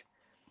sake.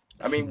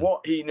 I mean,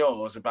 what he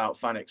knows about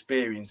fan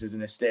experience as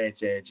an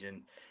estate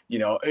agent, you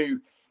know, who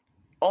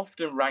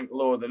often rank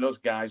lower than us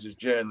guys as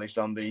journalists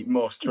on the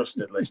most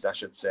trusted list, I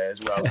should say,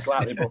 as well.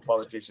 Slightly above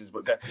politicians,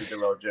 but definitely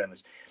below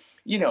journalists.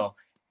 You know,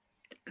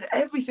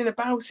 everything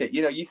about it.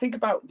 You know, you think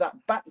about that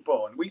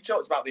backbone. We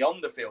talked about the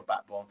on-the-field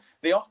backbone.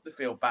 The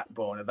off-the-field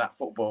backbone of that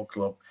football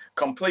club,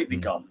 completely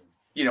gone.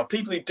 You know,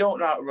 people who don't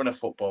know how to run a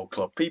football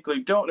club, people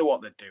who don't know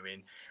what they're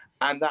doing,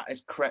 and that has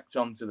crept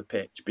onto the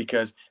pitch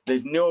because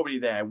there's nobody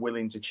there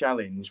willing to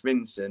challenge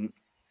Vincent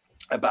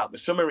about the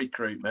summer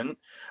recruitment,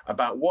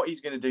 about what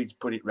he's going to do to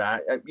put it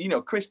right. You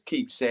know, Chris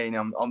keeps saying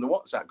on the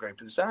WhatsApp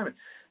group, and Simon,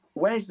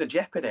 where's the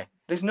jeopardy?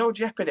 There's no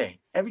jeopardy.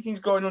 Everything's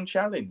going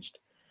unchallenged.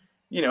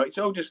 You know, it's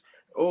all just,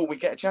 we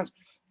get a chance.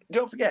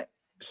 Don't forget,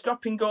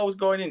 stopping goals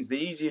going in is the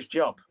easiest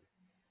job.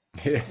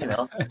 Yeah. You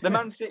know, the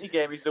Man City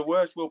game is the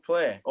worst we'll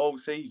play all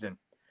season.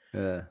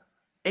 Yeah.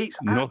 It's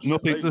nothing.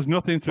 There's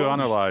nothing to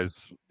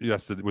analyse.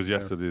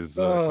 Yesterday's.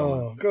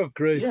 God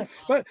grief! Yeah,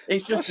 but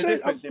it's just a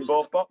difference in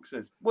both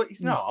boxes. Well,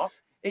 it's not.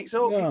 It's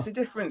all. No. It's a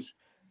difference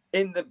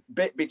in the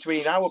bit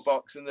between our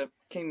box and the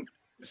king.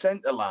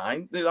 centre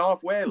line, the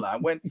halfway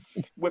line, when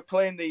we're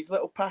playing these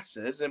little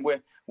passes and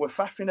we're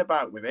faffing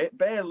about with it.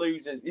 Bear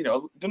loses,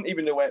 doesn't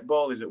even know where the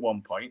ball is at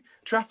one point.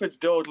 Trafford's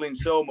dawdling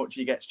so much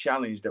he gets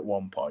challenged at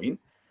one point.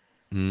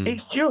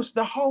 It's just,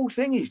 the whole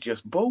thing is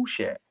just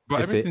bullshit. But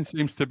everything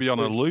seems to be on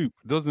a loop,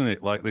 doesn't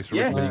it? Like this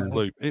repeating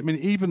loop. I mean,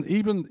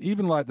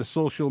 even like the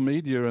social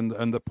media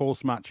and the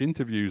post-match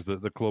interviews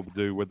that the club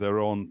do with their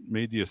own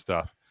media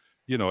staff,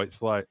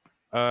 it's like,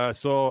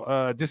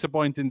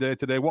 disappointing day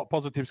today. What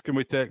positives can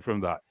we take from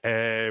that?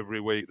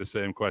 Every week, the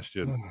same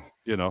question.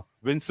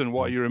 Vincent,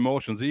 what are your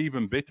emotions? He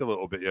even bit a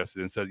little bit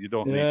yesterday and said, you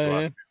don't need to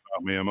ask me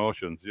about my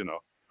emotions,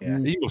 Yeah.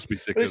 He must be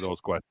sick of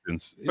those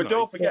questions. But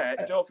don't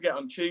forget,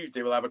 on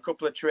Tuesday, we'll have a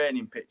couple of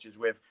training pictures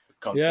with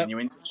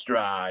continuing to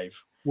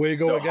strive. We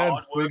go again.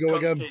 We go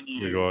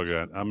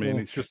again. I mean,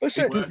 it's just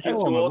working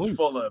towards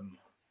Fulham.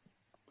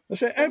 I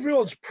say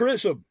everyone's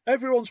prism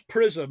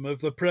of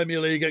the Premier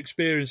League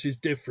experience is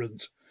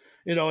different.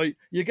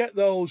 You get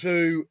those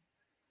who,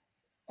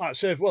 I'd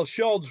say,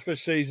 Sean's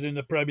first season in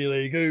the Premier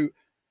League, who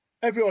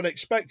everyone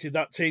expected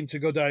that team to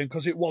go down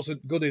because it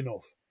wasn't good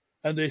enough,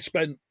 and they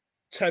spent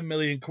 10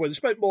 million quid. They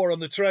spent more on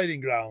the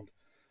training ground,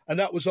 and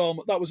it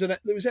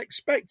was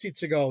expected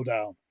to go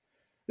down.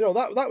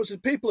 That was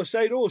people are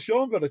saying, "Oh,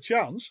 Sean got a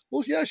chance."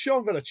 Well, yeah,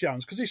 Sean got a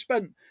chance because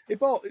he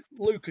bought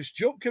Lucas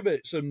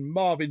Jutkiewicz and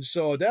Marvin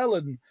Sordell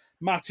and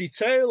Matty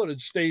Taylor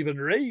and Stephen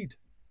Reed.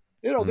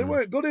 They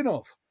weren't good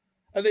enough,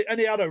 and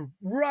he had a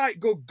right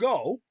good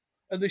go,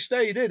 and they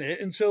stayed in it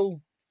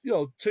until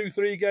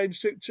 2-3 games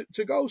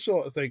to go,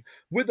 sort of thing,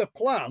 with a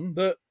plan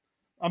that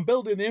I'm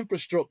building the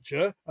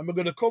infrastructure and we're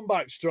going to come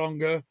back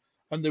stronger,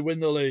 and they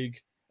win the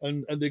league.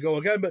 And they go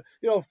again. But,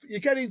 you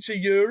get into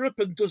Europe,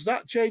 and does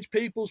that change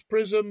people's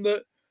prism?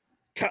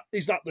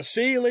 Is that the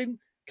ceiling?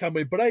 Can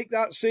we break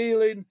that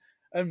ceiling?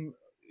 And,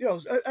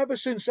 ever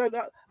since then,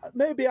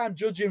 maybe I'm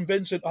judging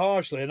Vincent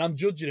harshly, and I'm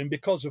judging him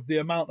because of the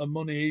amount of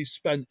money he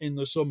spent in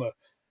the summer.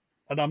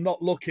 And I'm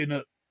not looking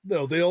at,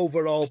 the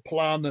overall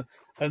plan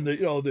and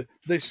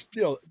this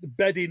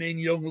bedding in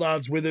young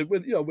lads with a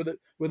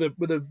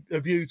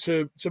view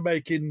to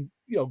making,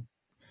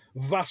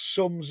 vast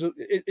sums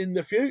in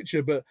the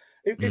future. But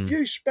if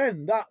you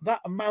spend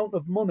that amount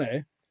of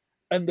money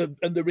and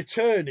the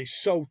return is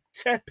so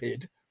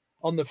tepid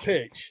on the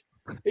pitch,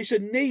 it's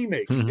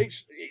anemic.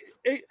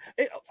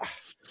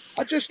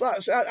 I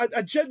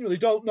genuinely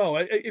don't know.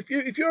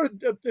 If you're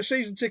a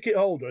season ticket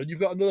holder and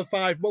you've got another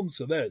 5 months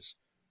of this,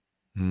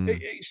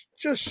 it's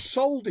just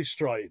soul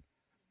destroying.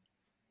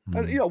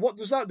 And what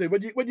does that do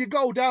when you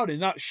go down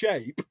in that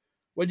shape?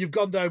 When you've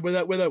gone down with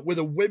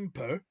a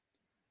whimper.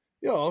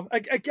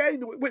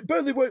 Again,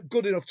 Burnley weren't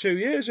good enough 2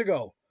 years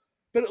ago,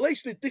 but at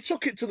least they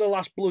took it to the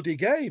last bloody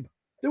game.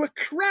 They were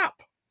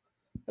crap,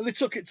 and they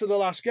took it to the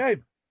last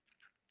game.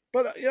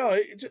 But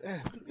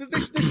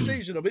this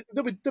season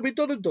they'll be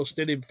done and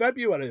dusted in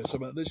February or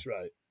something at this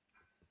rate.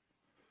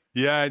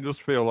 Yeah, it does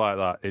feel like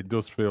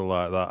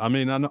that. I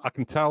mean, I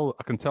can tell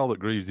that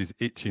Greaves is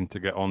itching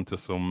to get onto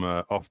some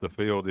off the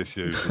field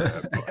issues.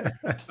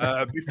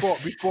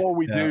 Before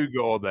we do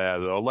go there,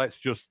 though, let's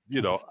just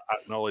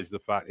acknowledge the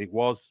fact it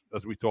was,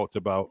 as we talked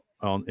about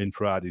in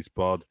Friday's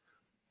pod,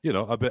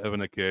 a bit of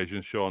an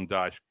occasion. Sean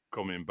Dyche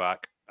coming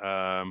back.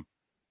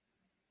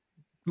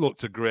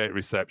 Looked a great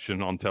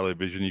reception on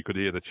television. You could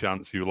hear the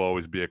chants, "You'll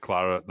always be a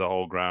Claret." The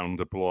whole ground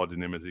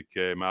applauding him as he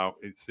came out.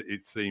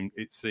 It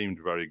seemed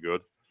very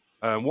good.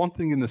 One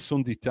thing in the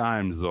Sunday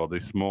Times, though,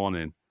 this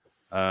morning,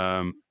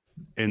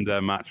 in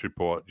their match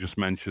report, just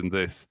mentioned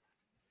this.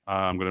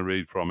 I'm going to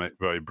read from it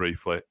very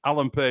briefly.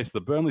 Alan Pace,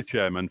 the Burnley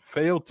chairman,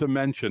 failed to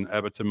mention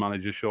Everton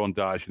manager Sean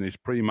Dyche in his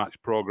pre-match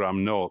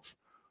programme notes,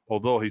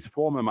 although his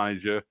former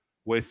manager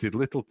wasted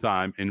little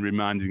time in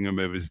reminding him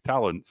of his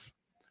talents.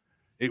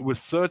 It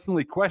was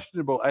certainly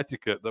questionable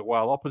etiquette that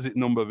while opposite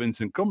number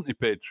Vincent Kompany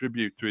paid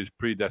tribute to his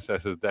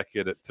predecessor's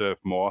decade at Turf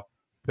Moor,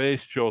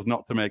 Pace chose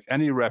not to make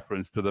any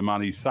reference to the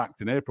man he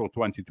sacked in April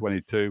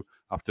 2022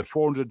 after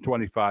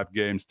 425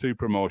 games, 2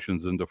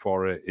 promotions and a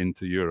foray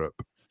into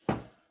Europe.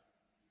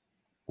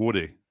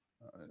 Woody,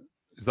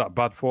 is that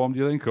bad form, do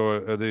you think, or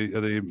are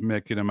they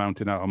making a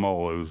mountain out of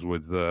molehills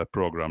with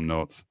programme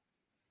notes?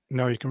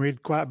 No, you can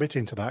read quite a bit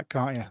into that,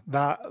 can't you?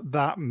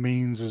 That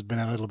means there's been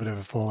a little bit of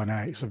a falling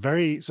out. It's a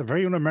very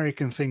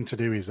un-American thing to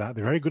do. Is that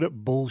they're very good at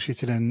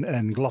bullshitting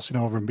and glossing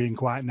over and being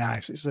quite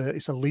nice. It's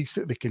the least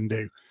that they can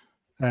do,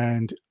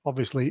 and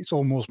obviously it's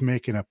almost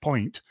making a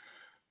point,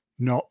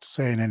 not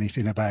saying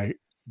anything about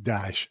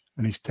Dyche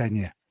and his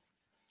tenure,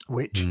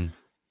 which,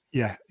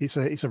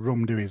 it's a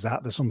rum do. Is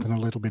that there's something a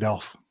little bit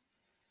off?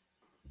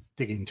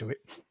 Dig into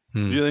it.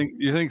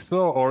 You think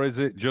so, or is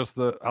it just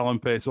that Alan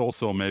Pace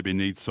also maybe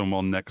needs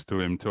someone next to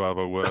him to have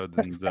a word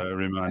and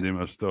remind him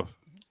of stuff?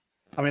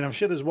 I mean, I'm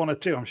sure there's one or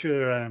two. I'm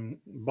sure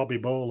Bobby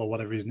Ball or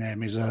whatever his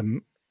name is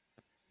can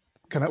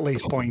at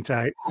least point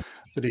out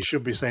that he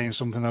should be saying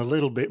something a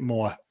little bit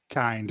more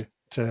kind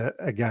to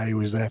a guy who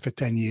was there for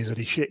 10 years that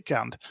he shit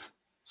canned.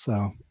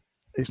 So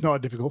it's not a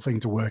difficult thing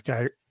to work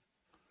out.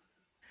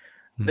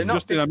 They're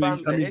not big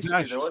fans of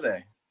history, though, are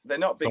they? They're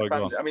not big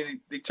fans. I mean,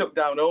 they took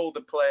down all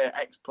the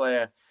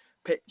ex-player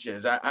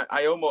pictures.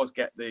 I almost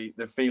get the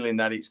feeling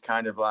that it's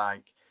kind of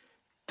like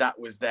that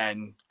was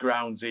then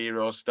ground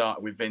zero,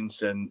 started with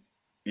Vincent,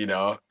 you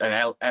know,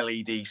 and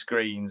LED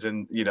screens,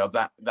 and you know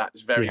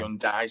that's very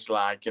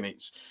undice-like, and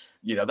it's,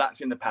 you know,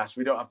 that's in the past.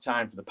 We don't have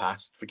time for the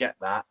past. Forget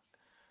that.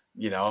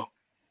 You know,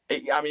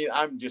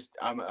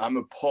 I'm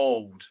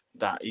appalled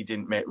that he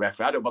didn't make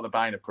referee. I don't bother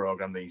buying a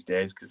program these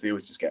days because they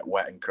always just get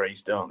wet and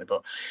creased, don't they?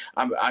 But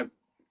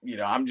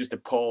I'm just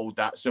appalled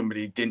that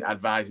somebody didn't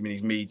advise him in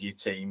his media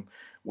team.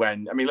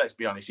 When, I mean, let's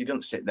be honest, he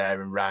doesn't sit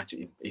there and write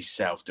it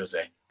himself, does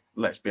he?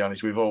 Let's be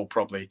honest, we've all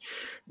probably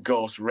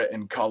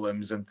ghost-written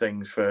columns and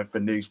things for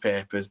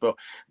newspapers. But,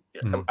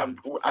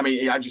 I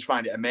mean, I just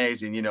find it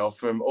amazing, you know,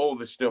 from all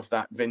the stuff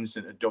that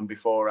Vincent had done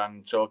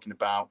beforehand, talking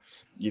about,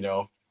 you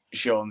know,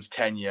 Sean's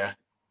tenure.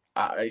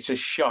 It's a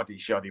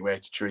shoddy way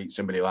to treat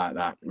somebody like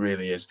that. It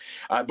really is.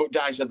 But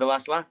Dyche had the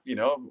last laugh, you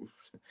know.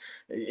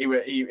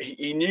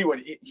 He knew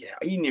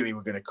he knew he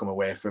was going to come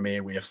away from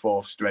here with a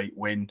 4th straight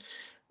win,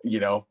 you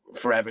know,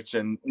 for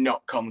Everton,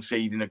 not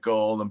conceding a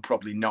goal and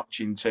probably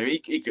notching 2.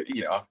 He could,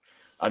 you know,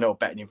 I know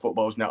betting in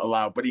football is not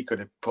allowed, but he could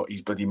have put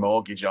his bloody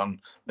mortgage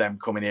on them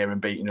coming here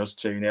and beating us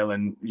 2-0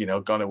 and, you know,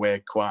 gone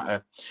away quite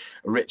a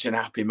rich and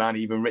happy man,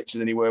 even richer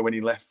than he were when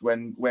he left,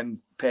 when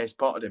Pace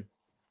potted him.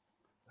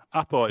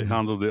 I thought he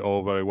handled it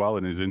all very well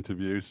in his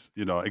interviews,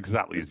 you know,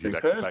 exactly as you'd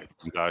expect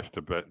from Dyche,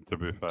 to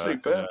be fair.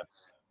 Superb.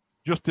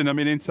 Justin, I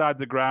mean, inside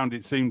the ground,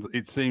 it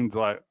seemed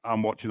like,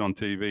 I'm watching on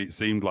TV, it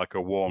seemed like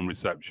a warm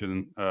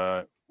reception.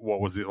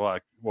 What was it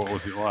like?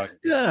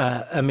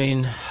 Yeah, I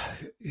mean,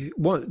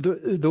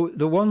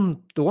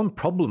 the one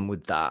problem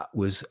with that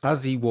was,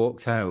 as he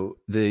walked out,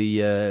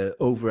 the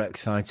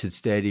overexcited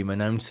stadium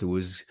announcer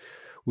was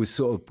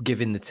sort of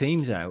giving the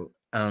teams out,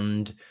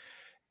 and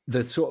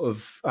the sort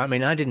of, I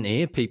mean, I didn't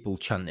hear people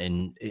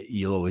chanting,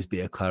 "You'll always be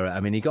a Claret." I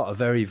mean, he got a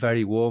very,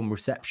 very warm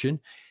reception.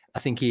 I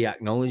think he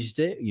acknowledged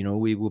it. You know,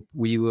 we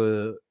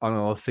were on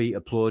our feet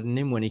applauding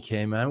him when he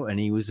came out, and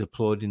he was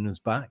applauding us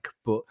back.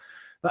 But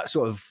that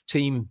sort of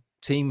team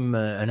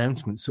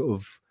announcement sort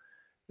of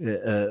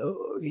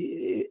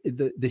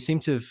they seem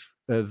to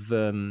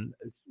have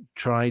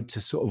tried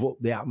to sort of up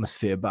the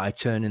atmosphere by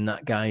turning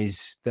that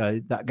guy's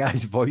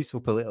voice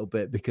up a little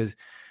bit, because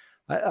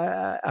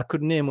I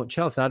couldn't hear much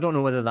else. I don't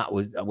know whether that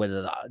had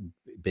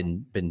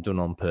been done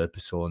on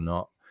purpose or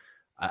not.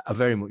 I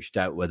very much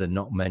doubt whether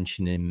not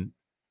mentioning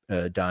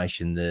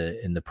Dyche in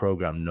the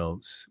program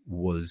notes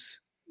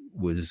was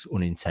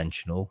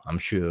unintentional. I'm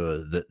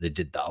sure that they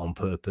did that on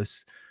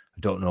purpose. I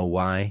don't know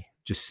why.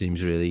 Just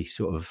seems really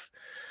sort of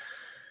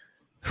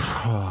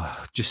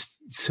just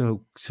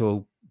so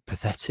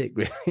pathetic,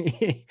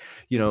 really.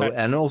 You know,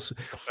 and also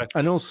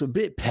a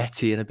bit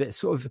petty and a bit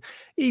sort of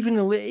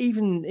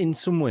even in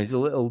some ways a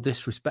little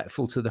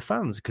disrespectful to the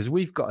fans, because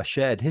we've got a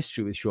shared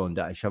history with Sean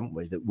Dyche, haven't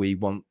we?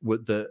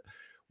 That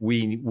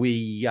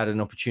we had an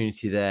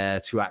opportunity there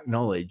to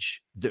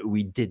acknowledge that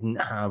we didn't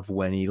have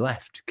when he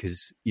left,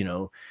 because, you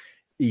know,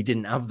 he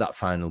didn't have that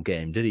final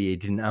game, did he? He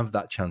didn't have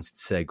that chance to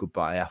say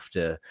goodbye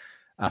after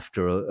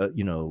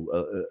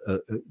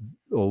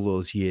all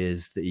those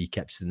years that he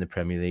kept us in the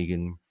Premier League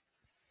and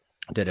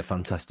did a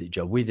fantastic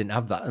job. We didn't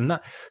have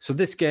that, so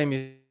this game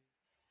is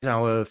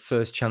our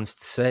first chance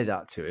to say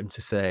that to him,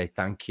 to say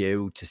thank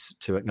you,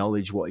 to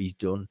acknowledge what he's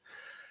done,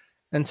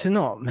 and to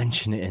not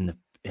mention it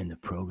in the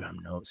program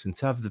notes, and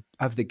to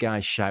have the guy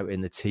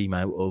shouting the team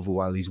out over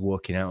while he's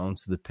walking out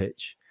onto the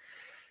pitch.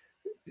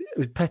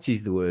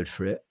 Petty's the word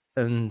for it,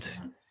 and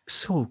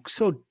so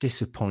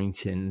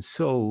disappointing.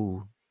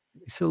 So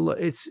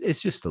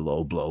it's just a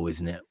low blow,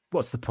 isn't it?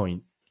 What's the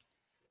point?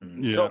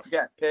 Yeah. Don't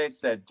forget, Pace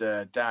said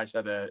Dyche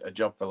had a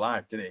job for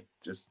life, didn't he?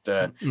 Just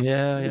 3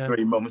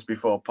 months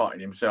before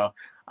potting him. So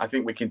I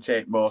think we can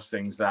take most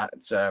things that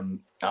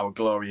our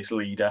glorious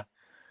leader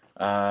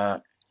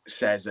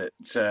says at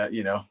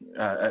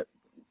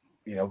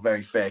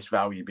very face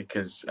value,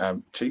 because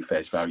to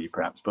face value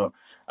perhaps, but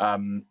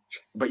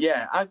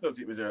yeah, I thought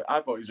it was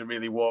a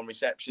really warm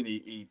reception.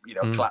 He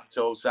clapped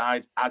all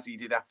sides as he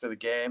did after the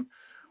game.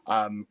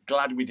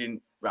 Glad we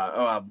didn't.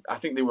 I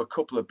think there were a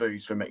couple of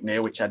boos for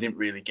McNeil, which I didn't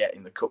really get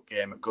in the cup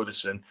game at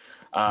Goodison.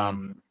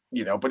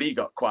 But he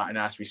got quite a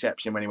nice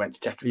reception when he went to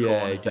take a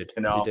corner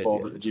second half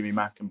over at the Jimmy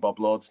Mack and Bob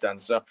Lord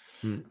stand. So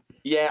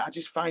yeah, I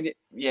just find it.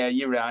 Yeah,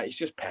 you're right. It's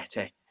just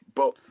petty,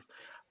 but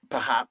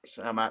perhaps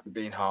I might be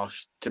being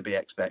harsh, to be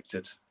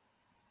expected.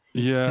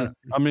 Yeah,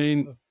 I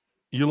mean,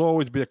 you'll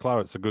always be a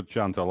Claret's a good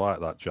chant. I like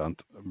that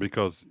chant,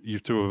 because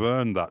you've to have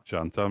earned that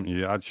chant, haven't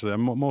you? Actually,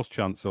 most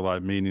chants are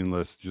like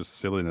meaningless, just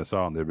silliness,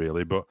 aren't they,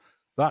 really? But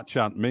that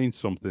chant means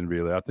something,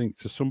 really. I think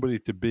to somebody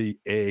to be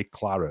a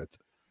Claret,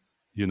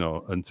 you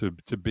know, and to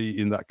be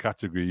in that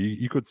category,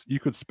 you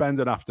could spend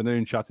an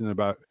afternoon chatting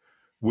about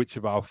which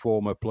of our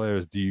former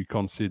players do you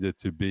consider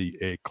to be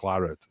a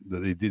Claret,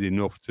 that they did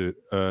enough to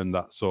earn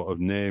that sort of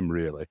name,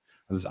 really.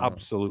 And there's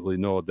absolutely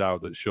no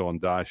doubt that Sean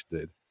Dyche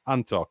did,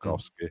 and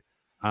Tarkowski,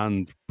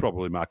 and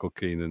probably Michael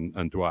Keane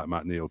and Dwight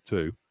McNeil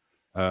too.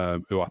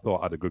 who I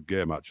thought had a good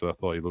game. Actually,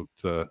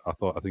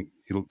 I think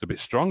he looked a bit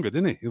stronger,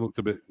 didn't he? He looked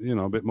a bit,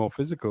 a bit more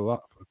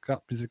physical.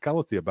 That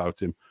physicality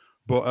about him.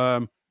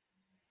 But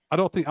I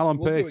don't think Alan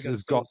Pace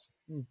has got.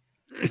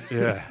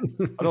 Yeah,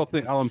 I don't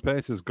think Alan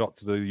Pace has got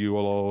to the "you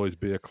will always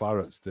be a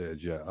claret"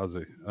 stage yet, has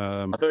he?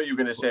 I thought you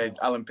were going to say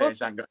Alan Pace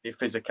hasn't got any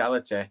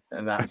physicality,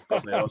 and that's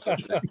probably also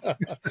true.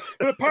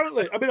 But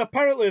apparently,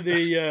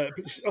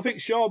 I think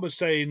Sean was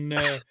saying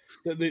that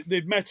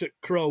they'd met at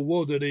Crow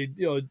Wood,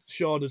 and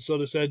Sean had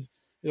sort of said,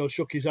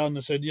 shook his hand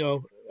and said,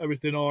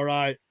 everything all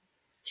right,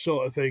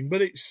 sort of thing.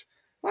 But it's,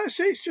 like I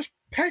say, it's just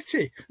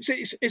petty.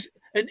 It's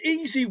an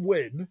easy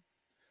win.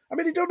 I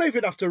mean, he don't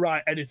even have to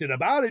write anything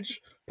about it. Just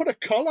put a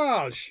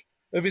collage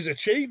of his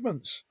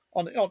achievements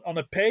on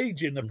a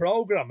page in the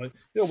programme,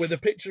 with a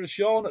picture of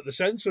Sean at the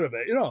centre of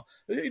it.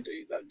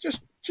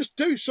 Just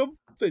do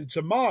something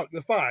to mark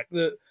the fact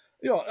that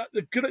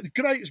the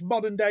greatest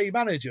modern day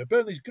manager,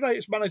 Burnley's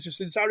greatest manager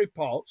since Harry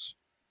Potts,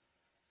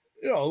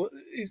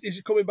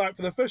 is coming back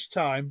for the first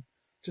time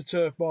to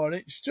Turf Moor, and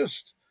it's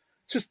just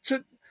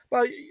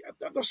like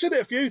I've said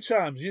it a few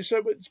times. You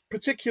said,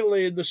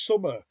 particularly in the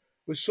summer,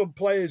 with some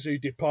players who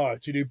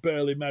departed who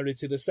barely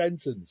merited a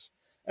sentence.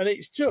 And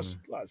it's just,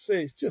 like I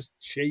say, it's just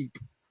cheap.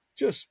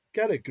 Just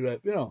get a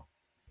grip,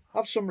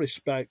 have some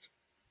respect.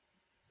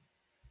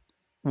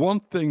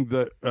 One thing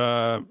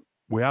that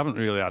we haven't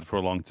really had for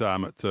a long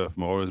time at Turf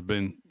Moor has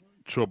been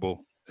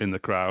trouble in the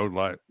crowd,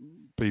 like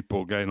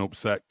people getting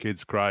upset,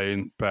 kids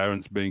crying,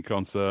 parents being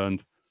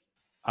concerned,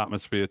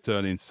 atmosphere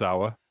turning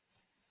sour.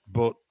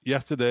 But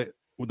yesterday,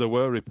 there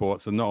were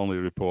reports, and not only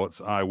reports,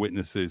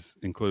 eyewitnesses,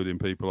 including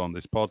people on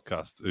this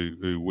podcast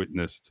who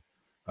witnessed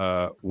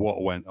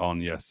what went on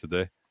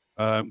yesterday.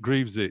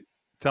 Greavesy,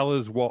 tell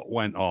us what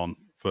went on,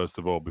 first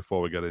of all,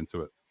 before we get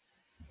into it.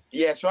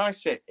 Yeah, so I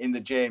sit in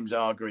the James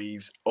R.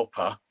 Greaves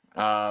upper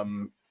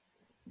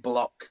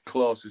block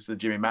closest to the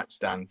Jimmy Mack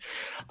stand.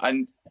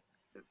 And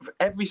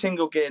every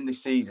single game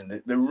this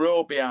season, the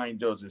row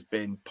behind us has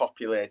been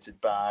populated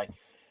by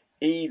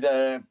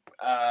either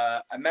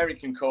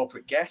American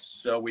corporate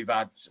guests. So we've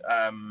had,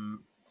 I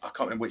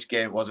can't remember which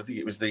game it was. I think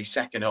it was the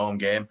second home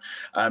game.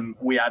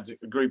 We had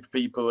a group of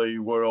people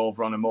who were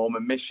over on a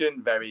Mormon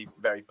mission, very,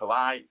 very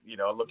polite,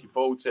 looking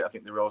forward to it. I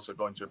think they were also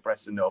going to a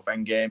Preston North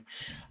End game.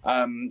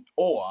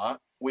 Or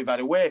we've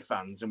had away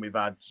fans and we've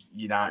had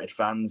United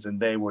fans, and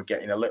they were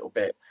getting a little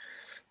bit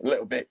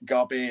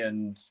gobby,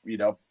 and,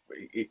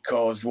 it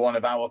caused one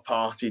of our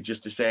party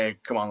just to say,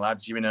 come on,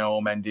 lads, you're in an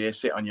home end here,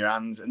 sit on your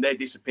hands. And they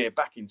disappeared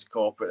back into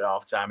corporate at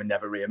half-time and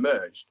never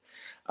re-emerged.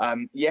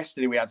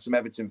 Yesterday, we had some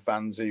Everton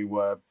fans who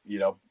were,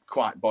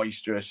 quite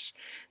boisterous,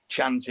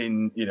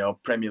 chanting,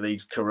 Premier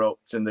League's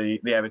corrupt and the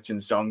Everton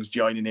songs,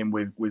 joining in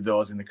with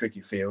those in the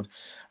cricket field.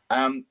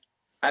 And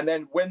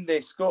then when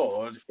they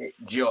scored, it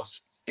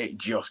just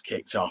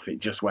kicked off. It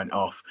just went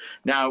off.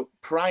 Now,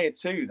 prior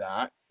to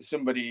that,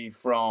 somebody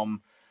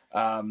from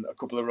a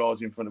couple of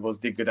rows in front of us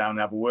did go down and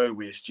have a word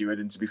with a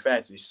steward. And to be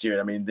fair to the steward,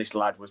 I mean, this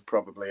lad was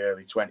probably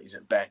early 20s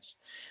at best.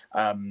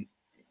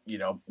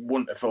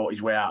 Wouldn't have fought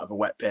his way out of a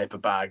wet paper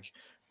bag,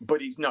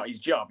 but it's not his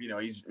job.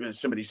 He's, as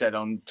somebody said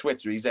on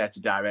Twitter, he's there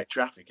to direct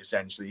traffic,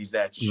 essentially. He's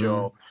there to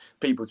show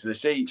people to the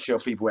seats, show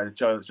people where the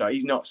toilets are.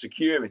 He's not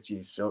security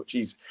as such.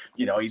 He's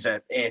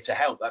here to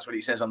help. That's what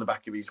he says on the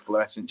back of his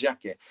fluorescent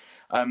jacket.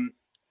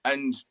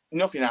 And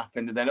nothing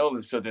happened. And then all of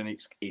a sudden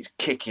it's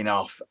kicking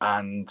off,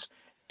 and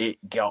it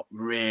got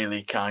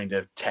really kind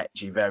of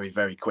tetchy very,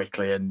 very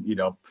quickly, and,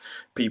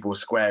 people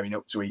squaring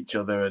up to each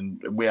other, and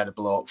we had a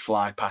bloke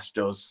fly past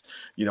us,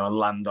 and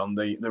land on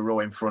the row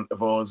in front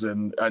of us,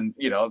 and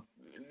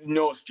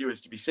no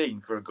stewards to be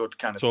seen for a good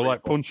kind of. So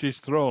like punches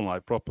thrown,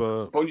 like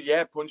proper.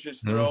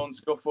 Punches thrown,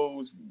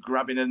 scuffles,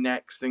 grabbing the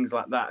necks, things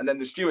like that. And then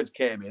the stewards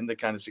came in, the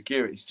kind of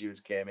security stewards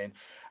came in,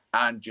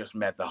 and just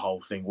made the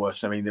whole thing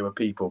worse. I mean, there were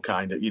people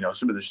kind of,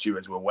 some of the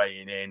stewards were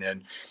weighing in,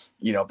 and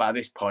by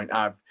this point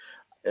I've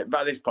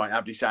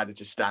decided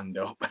to stand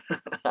up.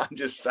 I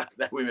just sat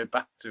there with my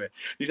back to it.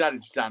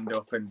 Decided to stand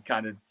up and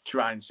kind of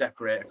try and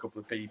separate a couple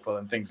of people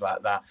and things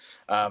like that.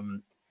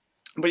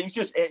 But it was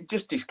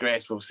just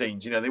disgraceful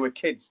scenes. There were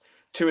kids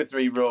 2 or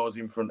 3 rows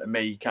in front of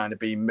me kind of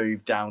being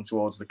moved down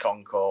towards the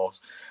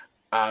concourse.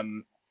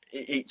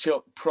 It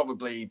took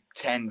probably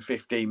 10,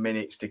 15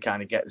 minutes to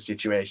kind of get the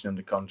situation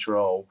under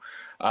control,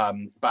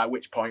 by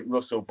which point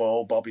Russell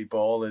Ball, Bobby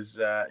Ball, as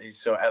is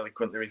so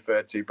eloquently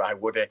referred to by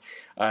Woody,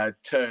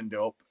 turned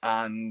up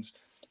and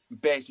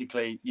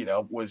basically,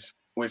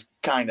 was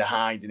kind of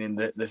hiding in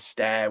the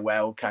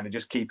stairwell, kind of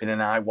just keeping an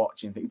eye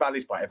watching things. By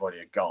this point, everybody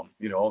had gone.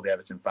 All the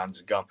Everton fans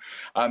had gone.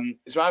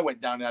 So I went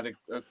down and had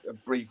a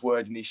brief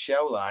word in his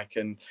show,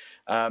 and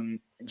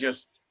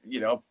just,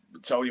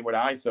 told him what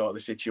I thought of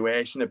the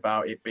situation,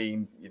 about it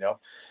being,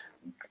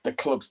 the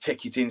club's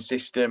ticketing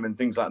system and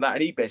things like that.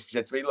 And he basically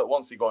said to me, look,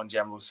 once they go on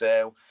general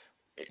sale,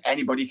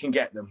 anybody can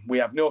get them. We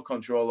have no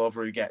control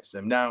over who gets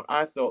them. Now,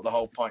 I thought the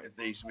whole point of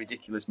these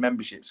ridiculous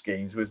membership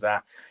schemes was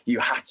that you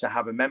had to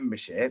have a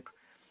membership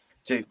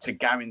to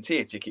guarantee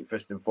a ticket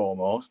first and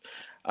foremost.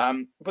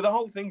 But the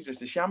whole thing's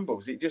just a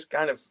shambles. It just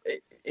kind of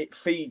it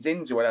feeds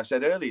into what I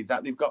said earlier,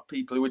 that they've got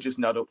people who are just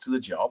not up to the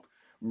job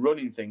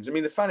running things. I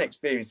mean, the fan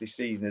experience this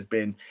season has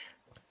been,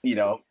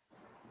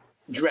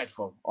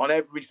 dreadful on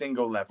every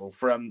single level,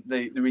 from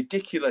the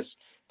ridiculous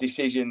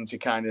decision to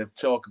kind of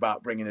talk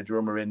about bringing a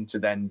drummer in to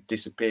then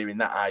disappearing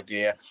that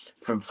idea,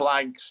 from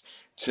flags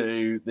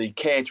to the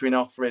catering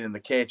offering and the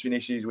catering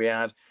issues we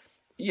had.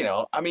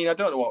 I mean, I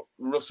don't know what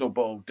Russell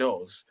Ball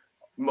does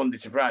Monday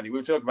to Friday. We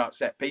were talking about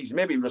set pieces.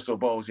 Maybe Russell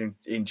Ball's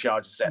in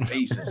charge of set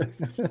pieces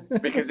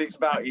because it's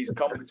about his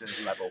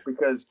competence level.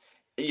 Because,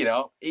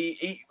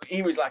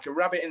 he was like a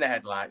rabbit in the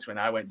headlights when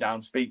I went down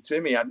to speak to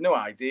him. He had no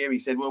idea. He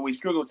said, well, we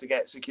struggled to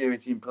get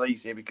security and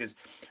police here because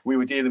we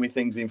were dealing with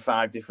things in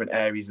 5 different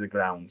areas of the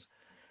ground.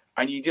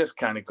 And you just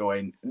kind of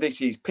going,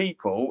 this is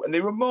people, and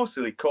they were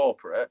mostly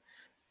corporate,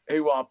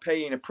 who are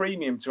paying a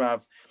premium to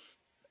have,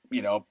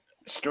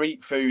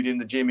 street food in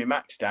the Jimmy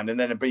Mac stand, and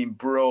then are being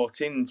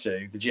brought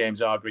into the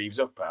James Hargreaves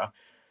Upper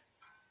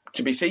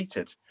to be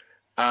seated.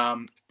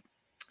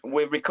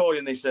 We're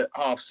recording this at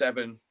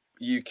 7:30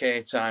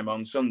 UK time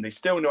on Sunday.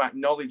 Still no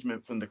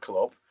acknowledgement from the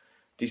club,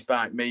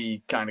 despite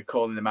me kind of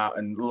calling them out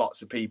and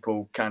lots of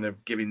people kind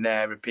of giving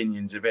their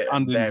opinions of it.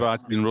 And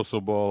inviting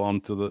Russell Ball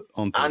onto the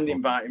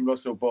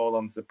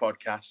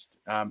podcast.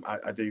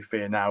 I do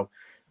fear now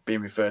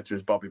being referred to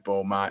as Bobby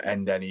Ball might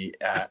end any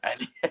hope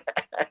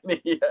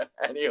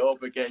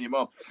of getting him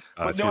on.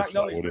 But no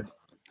acknowledgement.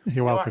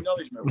 You're welcome.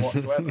 Acknowledgement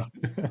whatsoever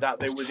that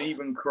there was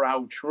even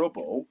crowd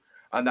trouble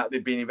and that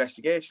there'd been an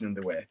investigation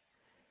underway.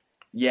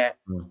 Yet,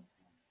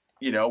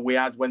 we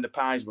had, when the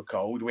pies were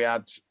cold, we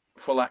had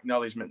full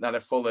acknowledgement that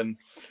a full and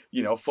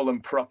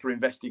proper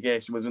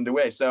investigation was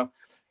underway. So,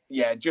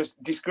 yeah,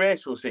 just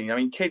disgraceful scene. I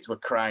mean, kids were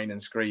crying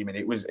and screaming.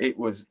 It was,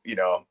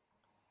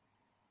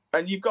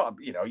 and you've got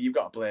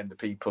to blame the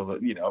people that,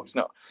 it's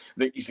not,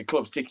 it's a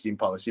club's ticketing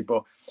policy,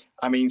 but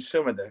I mean,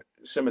 some of the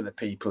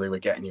people who are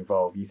getting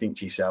involved, you think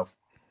to yourself,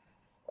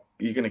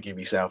 you're going to give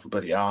yourself a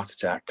bloody heart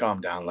attack.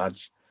 Calm down,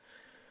 lads.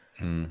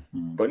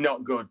 But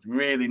not good,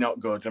 really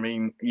not good. I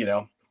mean,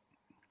 you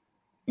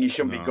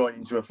shouldn't be going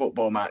into a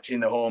football match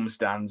in the home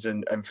stands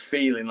and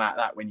feeling like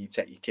that when you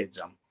take your kids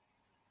on.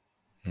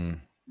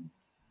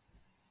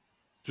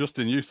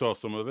 Justin, you saw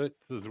some of it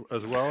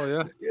as well,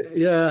 yeah?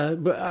 Yeah,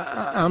 but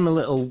I'm a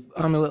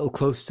little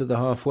close to the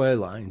halfway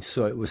line,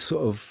 so it was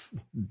sort of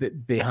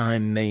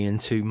behind me and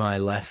to my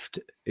left.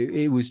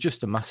 It was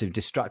just a massive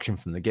distraction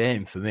from the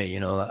game for me.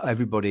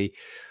 Everybody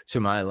to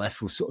my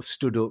left was sort of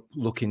stood up,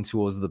 looking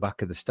towards the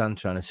back of the stand,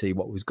 trying to see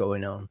what was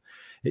going on.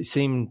 It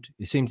seemed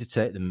to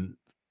take them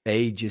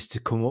ages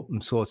to come up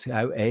and sort it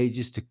out,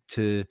 ages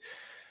to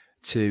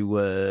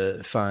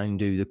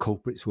find who the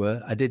culprits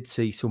were. I did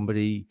see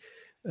somebody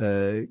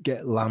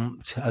get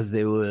lamped as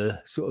they were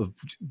sort of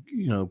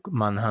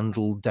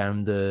manhandled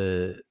down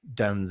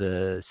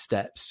the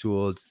steps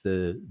towards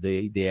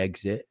the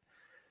exit.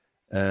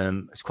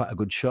 It's quite a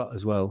good shot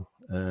as well.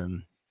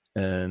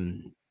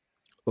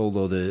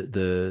 Although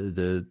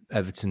the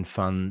Everton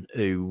fan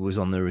who was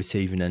on the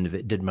receiving end of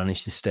it did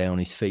manage to stay on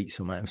his feet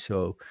somehow,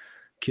 so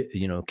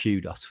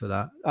kudos for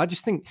that. I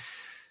just think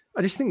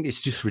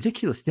it's just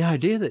ridiculous, the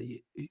idea that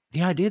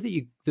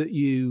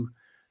you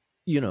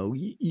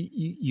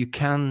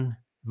can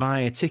buy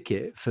a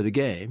ticket for the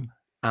game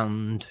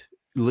and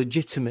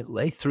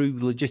legitimately, through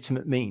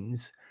legitimate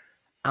means,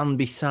 and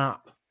be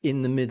sat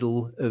in the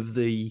middle of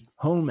the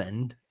home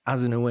end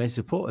as an away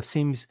supporter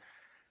seems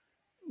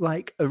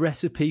like a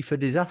recipe for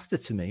disaster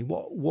to me.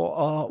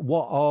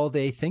 What are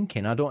they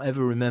thinking? I don't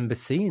ever remember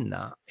seeing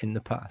that in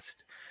the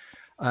past.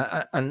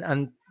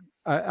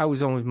 I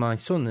was on with my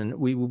son, and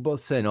we were both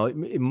saying,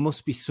 it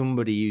must be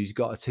somebody who's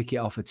got a ticket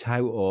off a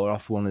tout or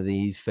off one of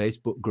these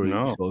Facebook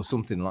groups or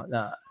something like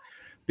that,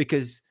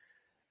 because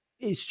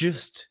it's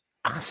just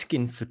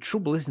asking for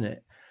trouble, isn't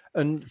it?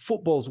 And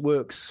football's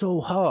worked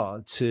so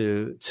hard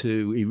to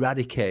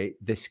eradicate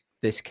this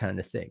kind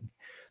of thing.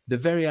 The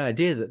very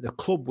idea that the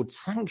club would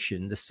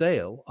sanction the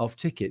sale of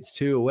tickets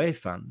to away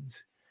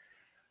fans.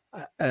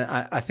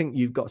 I think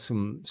you've got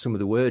some of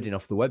the wording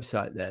off the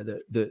website there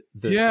that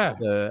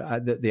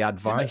the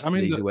advice to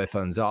these away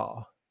fans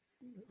are.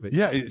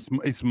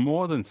 It's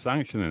more than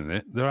sanctioning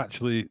it. They're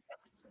actually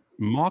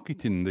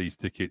marketing these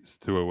tickets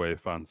to away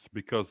fans,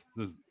 because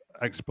there's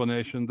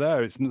explanation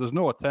there. There's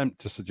no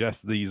attempt to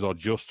suggest these are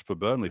just for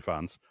Burnley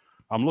fans.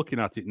 I'm looking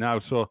at it now.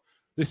 So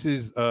this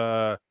is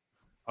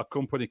a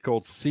company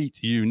called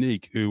Seat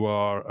Unique, who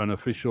are an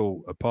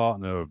official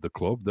partner of the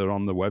club. They're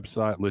on the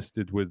website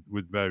listed with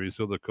various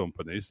other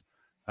companies,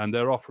 and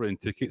they're offering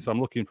tickets. I'm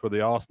looking for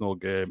the Arsenal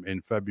game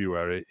in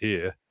February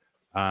here,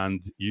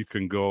 and you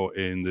can go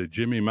in the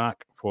Jimmy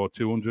Mac for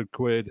 200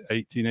 quid,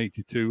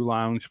 1882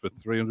 lounge for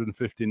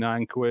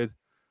 359 quid,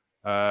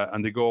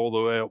 and they go all the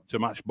way up to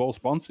match ball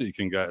sponsor you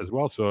can get as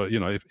well. So,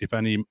 if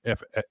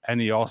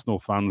any Arsenal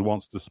fan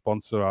wants to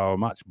sponsor our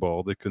match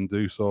ball, they can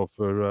do so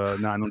for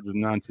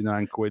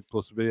 999 quid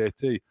plus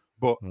VAT.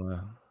 But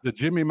the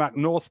Jimmy Mac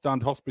North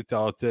Stand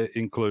hospitality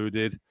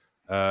included,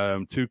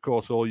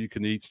 2-course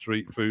all-you-can-eat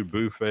street food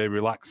buffet,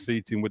 relaxed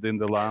seating within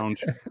the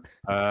lounge.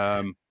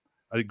 And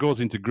it goes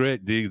into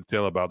great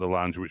detail about the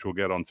lounge, which we'll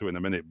get onto in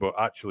a minute. But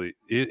actually,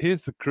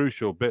 here's the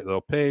crucial bit,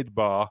 though. Paid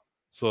bar,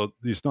 so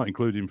it's not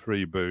including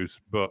free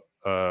booze, but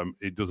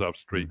it does have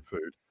street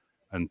food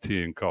and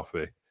tea and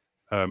coffee.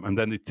 And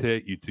then they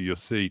take you to your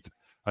seat.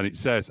 And it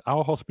says,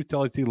 our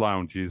hospitality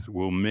lounges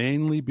will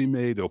mainly be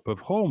made up of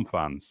home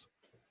fans.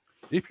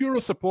 If you're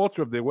a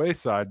supporter of the away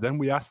side, then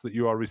we ask that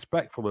you are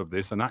respectful of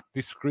this and act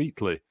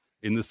discreetly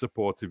in the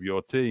support of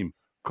your team.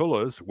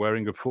 Colours,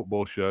 wearing of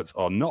football shirts,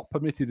 are not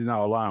permitted in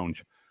our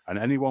lounge, and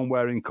anyone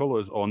wearing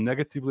colours or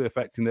negatively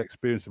affecting the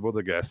experience of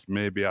other guests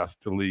may be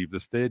asked to leave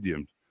the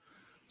stadium.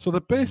 So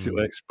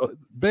basically,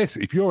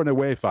 if you're an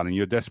away fan and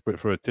you're desperate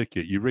for a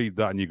ticket, you read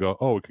that and you go,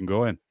 oh, we can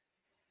go in.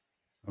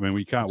 I mean,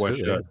 we can't wear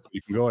shirts, but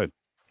you can go in.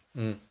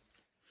 Mm.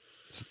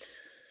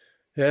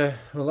 Yeah,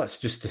 well, that's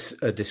just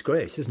a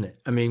disgrace, isn't it?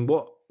 I mean,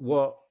 what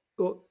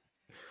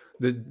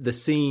the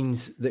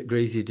scenes that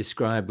Greasy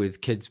described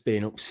with kids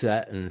being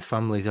upset and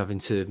families having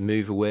to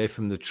move away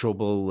from the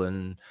trouble,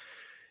 and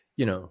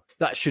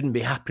that shouldn't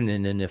be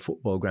happening in a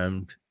football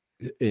ground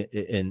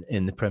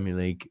in the Premier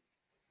League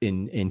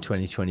in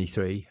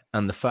 2023.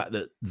 And the fact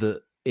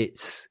that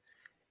it's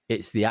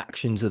the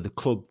actions of the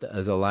club that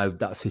has allowed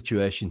that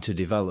situation to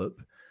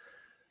develop.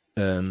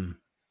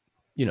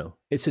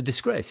 It's a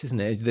disgrace, isn't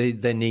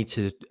it? They need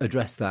to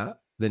address that.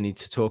 They need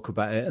to talk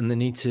about it, and they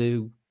need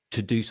to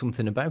do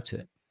something about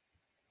it.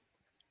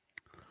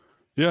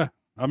 Yeah,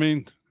 I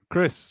mean,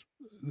 Chris,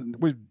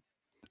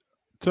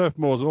 Turf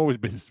Moor's always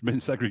been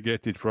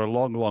segregated for a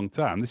long, long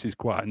time. This is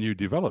quite a new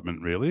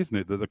development, really, isn't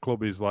it? That the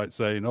club is like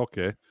saying,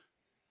 okay,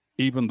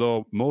 even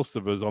though most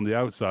of us on the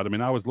outside, I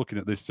mean, I was looking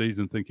at this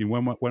season thinking,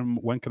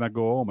 when can I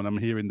go home? And I'm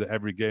hearing that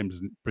every game's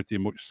pretty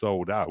much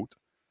sold out.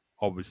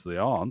 Obviously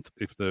aren't,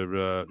 if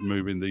they're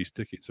moving these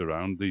tickets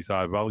around, these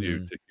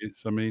high-value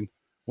tickets. I mean,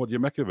 what do you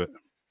make of it?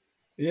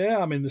 Yeah,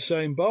 I'm in the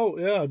same boat.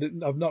 Yeah,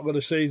 I've not got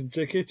a season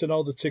ticket, and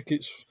all the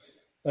tickets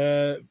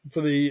for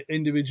the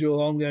individual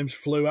home games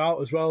flew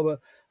out as well. But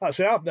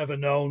actually, I've never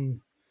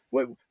known.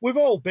 We've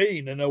all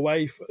been an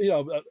away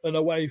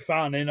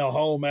fan in a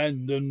home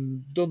end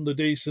and done the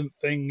decent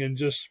thing and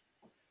just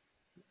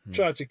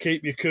tried to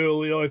keep you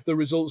cool, if the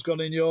result's gone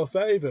in your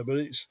favour. But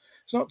it's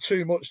not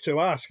too much to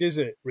ask, is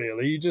it?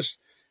 Really,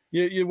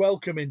 you're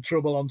welcoming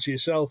trouble onto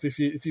yourself if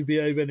you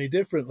behave any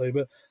differently.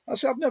 But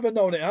I've never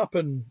known it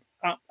happen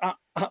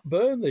at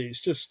Burnley.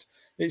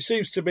 It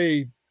seems to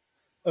be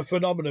a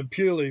phenomenon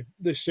purely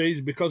this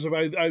season because of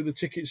how the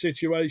ticket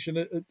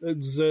situation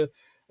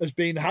has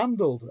been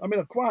handled. I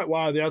mean, quite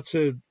why they had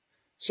to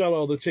sell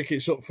all the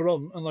tickets up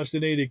front unless they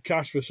needed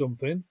cash for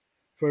something,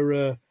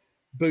 for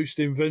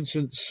boosting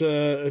Vincent's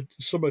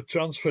summer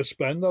transfer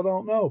spend. I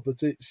don't know,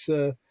 but it's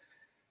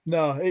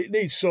no, it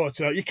needs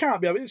sorting out. You can't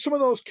be. Some of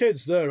those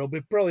kids there will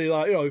be probably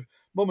like, if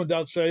mum and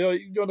dad say, "Oh,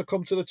 you want to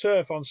come to the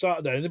turf on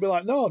Saturday?" and they'll be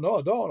like, "No,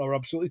 I don't. I'm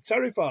absolutely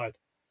terrified."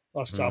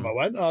 Last time I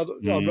went, I'd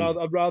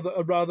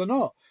rather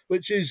not.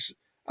 Which is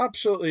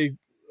absolutely,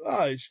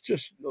 it's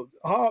just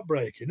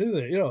heartbreaking, isn't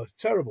it? It's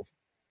terrible.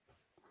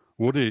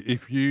 Woody,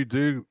 if we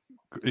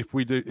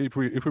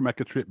make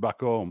a trip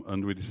back home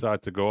and we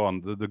decide to go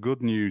on, the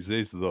good news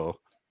is though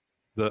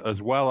that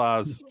as well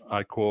as,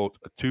 I quote,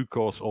 a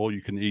 2-course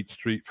all-you-can-eat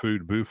street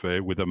food buffet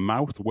with a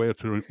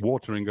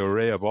mouth-watering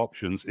array of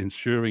options,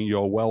 ensuring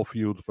you're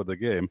well-fueled for the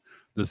game,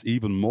 there's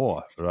even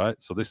more, right?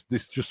 So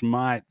this just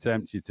might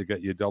tempt you to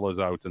get your dollars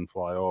out and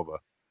fly over.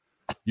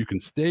 You can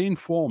stay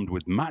informed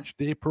with match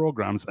day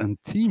programs and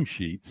team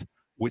sheets,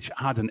 which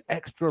add an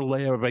extra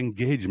layer of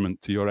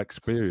engagement to your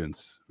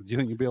experience. Do you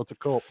think you'll be able to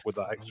cope with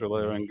that extra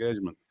layer of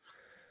engagement?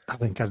 I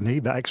think I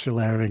need that extra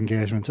layer of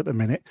engagement at the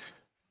minute.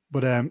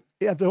 But I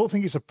don't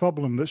think it's a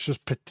problem that's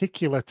just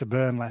particular to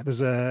Burnley.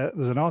 There's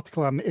an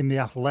article in The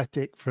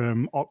Athletic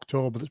from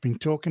October that's been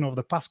talking over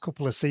the past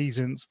couple of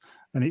seasons,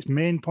 and its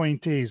main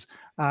point is,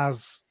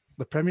 as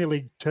the Premier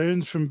League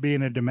turns from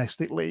being a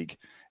domestic league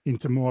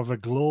into more of a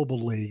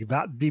global league,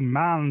 that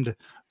demand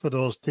for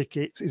those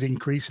tickets is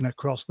increasing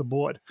across the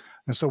board.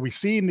 And so we're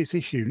seeing this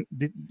issue.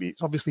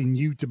 It's obviously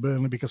new to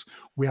Burnley because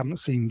we haven't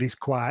seen this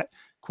quite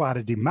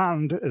a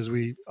demand as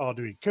we are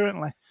doing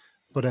currently.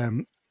 But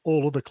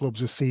all other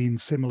clubs are seeing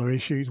similar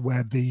issues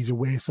where these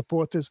away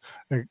supporters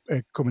are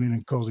coming in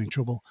and causing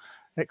trouble,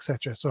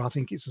 etc. So I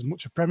think it's as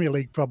much a Premier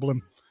League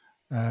problem,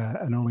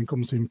 an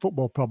all-encompassing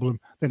football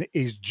problem, than it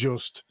is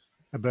just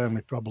a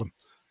Burnley problem.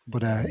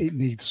 But it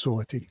needs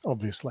sorting,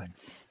 obviously.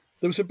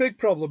 There was a big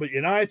problem at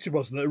United,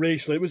 wasn't there,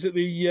 recently? Was it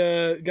the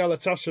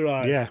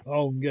Galatasaray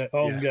home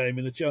game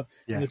in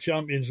the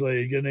Champions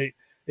League? And it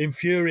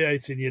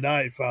infuriating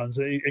United fans.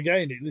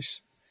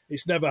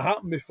 It's never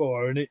happened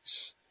before, and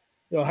it's,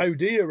 how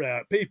do you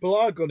react? People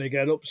are going to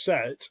get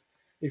upset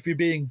if you're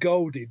being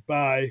goaded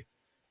by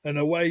an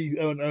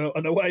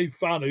away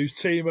fan whose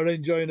team are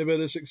enjoying a bit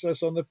of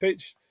success on the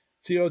pitch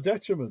to your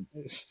detriment.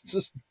 It's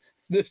just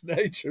this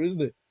nature,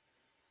 isn't it?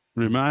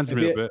 Reminds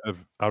me a bit of,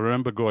 I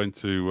remember going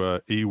to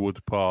Ewood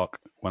Park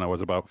when I was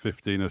about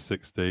 15 or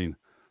 16,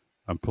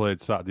 and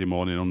played Saturday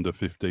morning under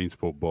 15s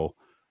football.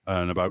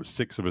 And about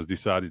 6 of us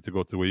decided to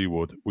go to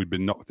Ewood. We'd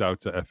been knocked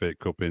out at FA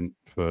Cup in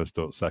first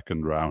or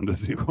second round,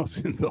 as it was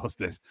in those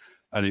days.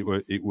 And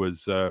it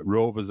was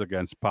Rovers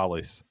against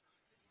Palace.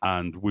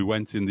 And we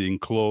went in the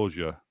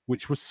enclosure,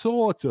 which was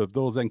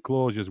those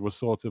enclosures were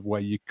sort of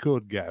where you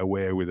could get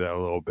away with it a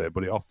little bit,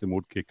 but it often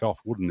would kick off,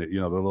 wouldn't it?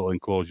 The little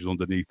enclosures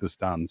underneath the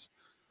stands.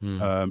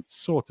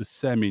 Sort of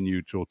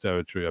semi-neutral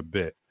territory a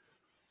bit.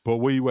 But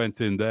we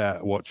went in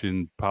there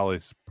watching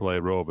Palace play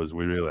Rovers.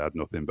 We really had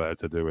nothing better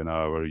to do in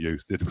our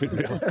youth, did we?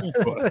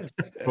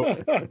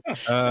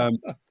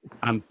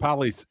 And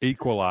Palace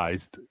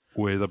equalised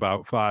with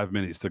about 5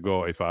 minutes to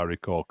go, if I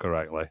recall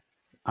correctly.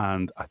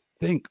 And I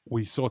think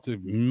we sort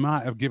of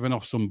might have given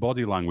off some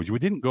body language. We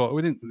didn't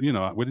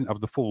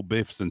have the full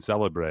biffs and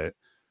celebrate,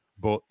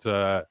 but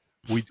I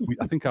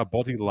think our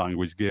body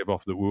language gave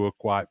off that we were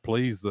quite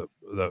pleased that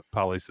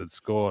Palace had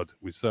scored.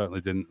 We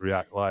certainly didn't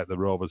react like the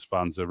Rovers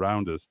fans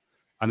around us.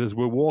 And as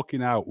we're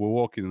walking,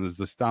 and there's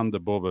the stand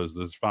above us,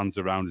 there's fans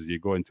around us. You're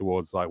going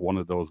towards like one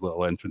of those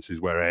little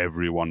entrances where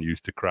everyone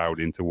used to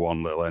crowd into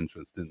one little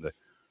entrance, didn't they?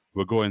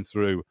 We're going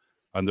through,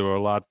 and there were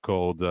a lad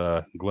called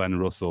Glenn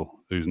Russell,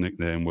 whose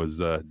nickname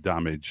was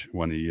Damage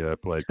when he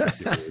played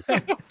cricket.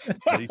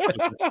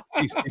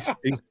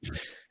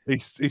 He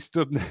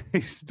stood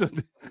next to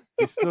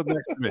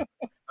me,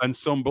 and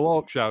some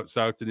bloke shouts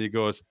out, and he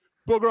goes,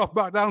 "Bugger off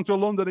back down to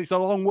London. It's a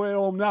long way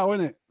home now,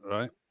 isn't it?"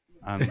 Right?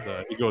 And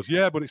he goes,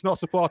 "Yeah, but it's not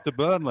supported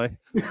Burnley."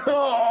 We had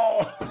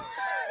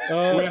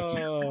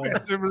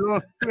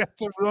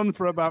to run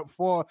for about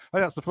 4. I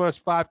think that's the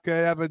first 5K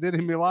I ever did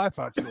in my life,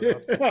 actually.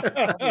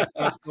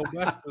 That's the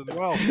best as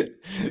well.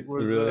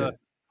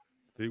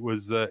 It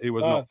was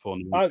not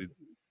fun.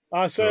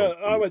 I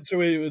went to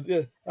Ewood.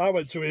 Yeah, I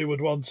went to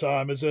Ewood one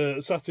time as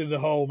sat in the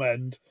home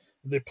end.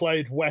 They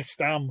played West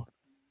Ham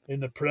in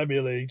the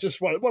Premier League. It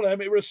was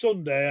a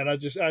Sunday, and I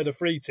had a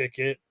free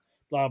ticket.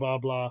 Blah blah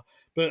blah.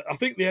 But I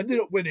think they ended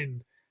up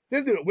winning. They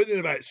ended up winning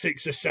about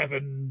 6 or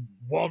 7-1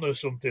 or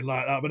something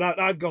like that. But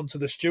I'd gone to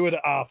the steward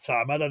at half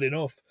time. I'd had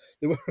enough.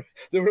 They were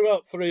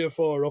about 3 or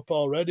 4 up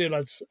already, and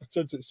I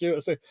said to the steward, I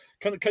said,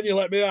 "Can you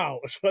let me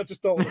out?" So I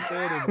just don't want to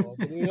say anymore.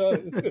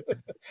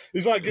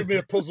 He's like giving me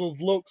a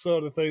puzzled look,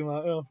 sort of thing.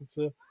 Like,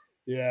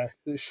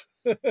 it's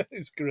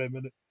grim,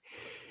 isn't it?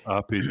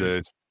 Happy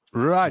days.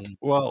 Right.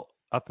 Well,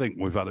 I think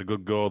we've had a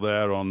good go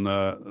there on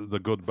the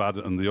good, bad,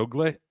 and the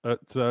ugly at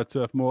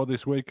Turf Moor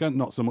this weekend.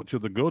 Not so much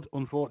of the good,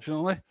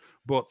 unfortunately,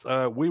 but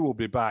we will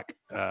be back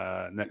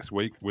next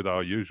week with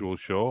our usual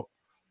show,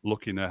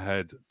 looking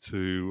ahead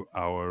to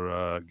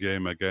our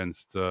game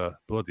against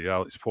bloody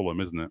hell, it's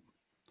Fulham, isn't it?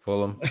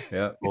 Fulham,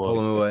 yeah,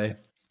 Fulham away.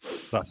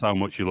 That's how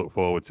much you look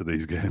forward to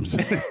these games.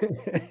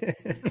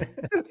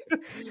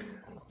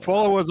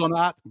 Follow us on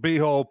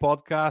 @BHall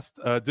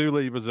Podcast. Do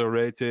leave us a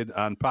rating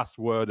and pass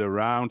word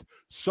around.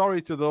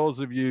 Sorry to those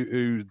of you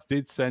who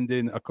did send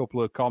in a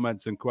couple of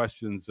comments and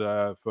questions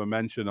for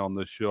mention on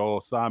the show.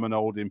 Simon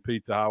Olding,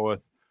 Peter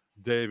Howarth,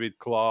 David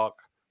Clark,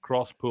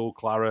 Crosspool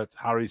Claret,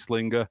 Harry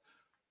Slinger,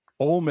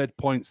 all made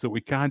points that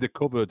we kind of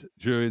covered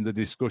during the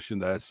discussion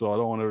there. So I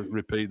don't want to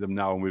repeat them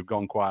now, and we've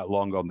gone quite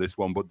long on this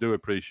one, but do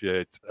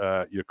appreciate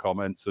your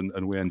comments,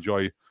 and we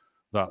enjoy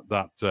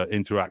that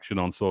interaction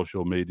on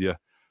social media.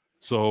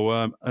 So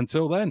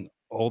until then,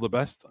 all the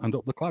best and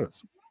up the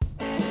Clarets.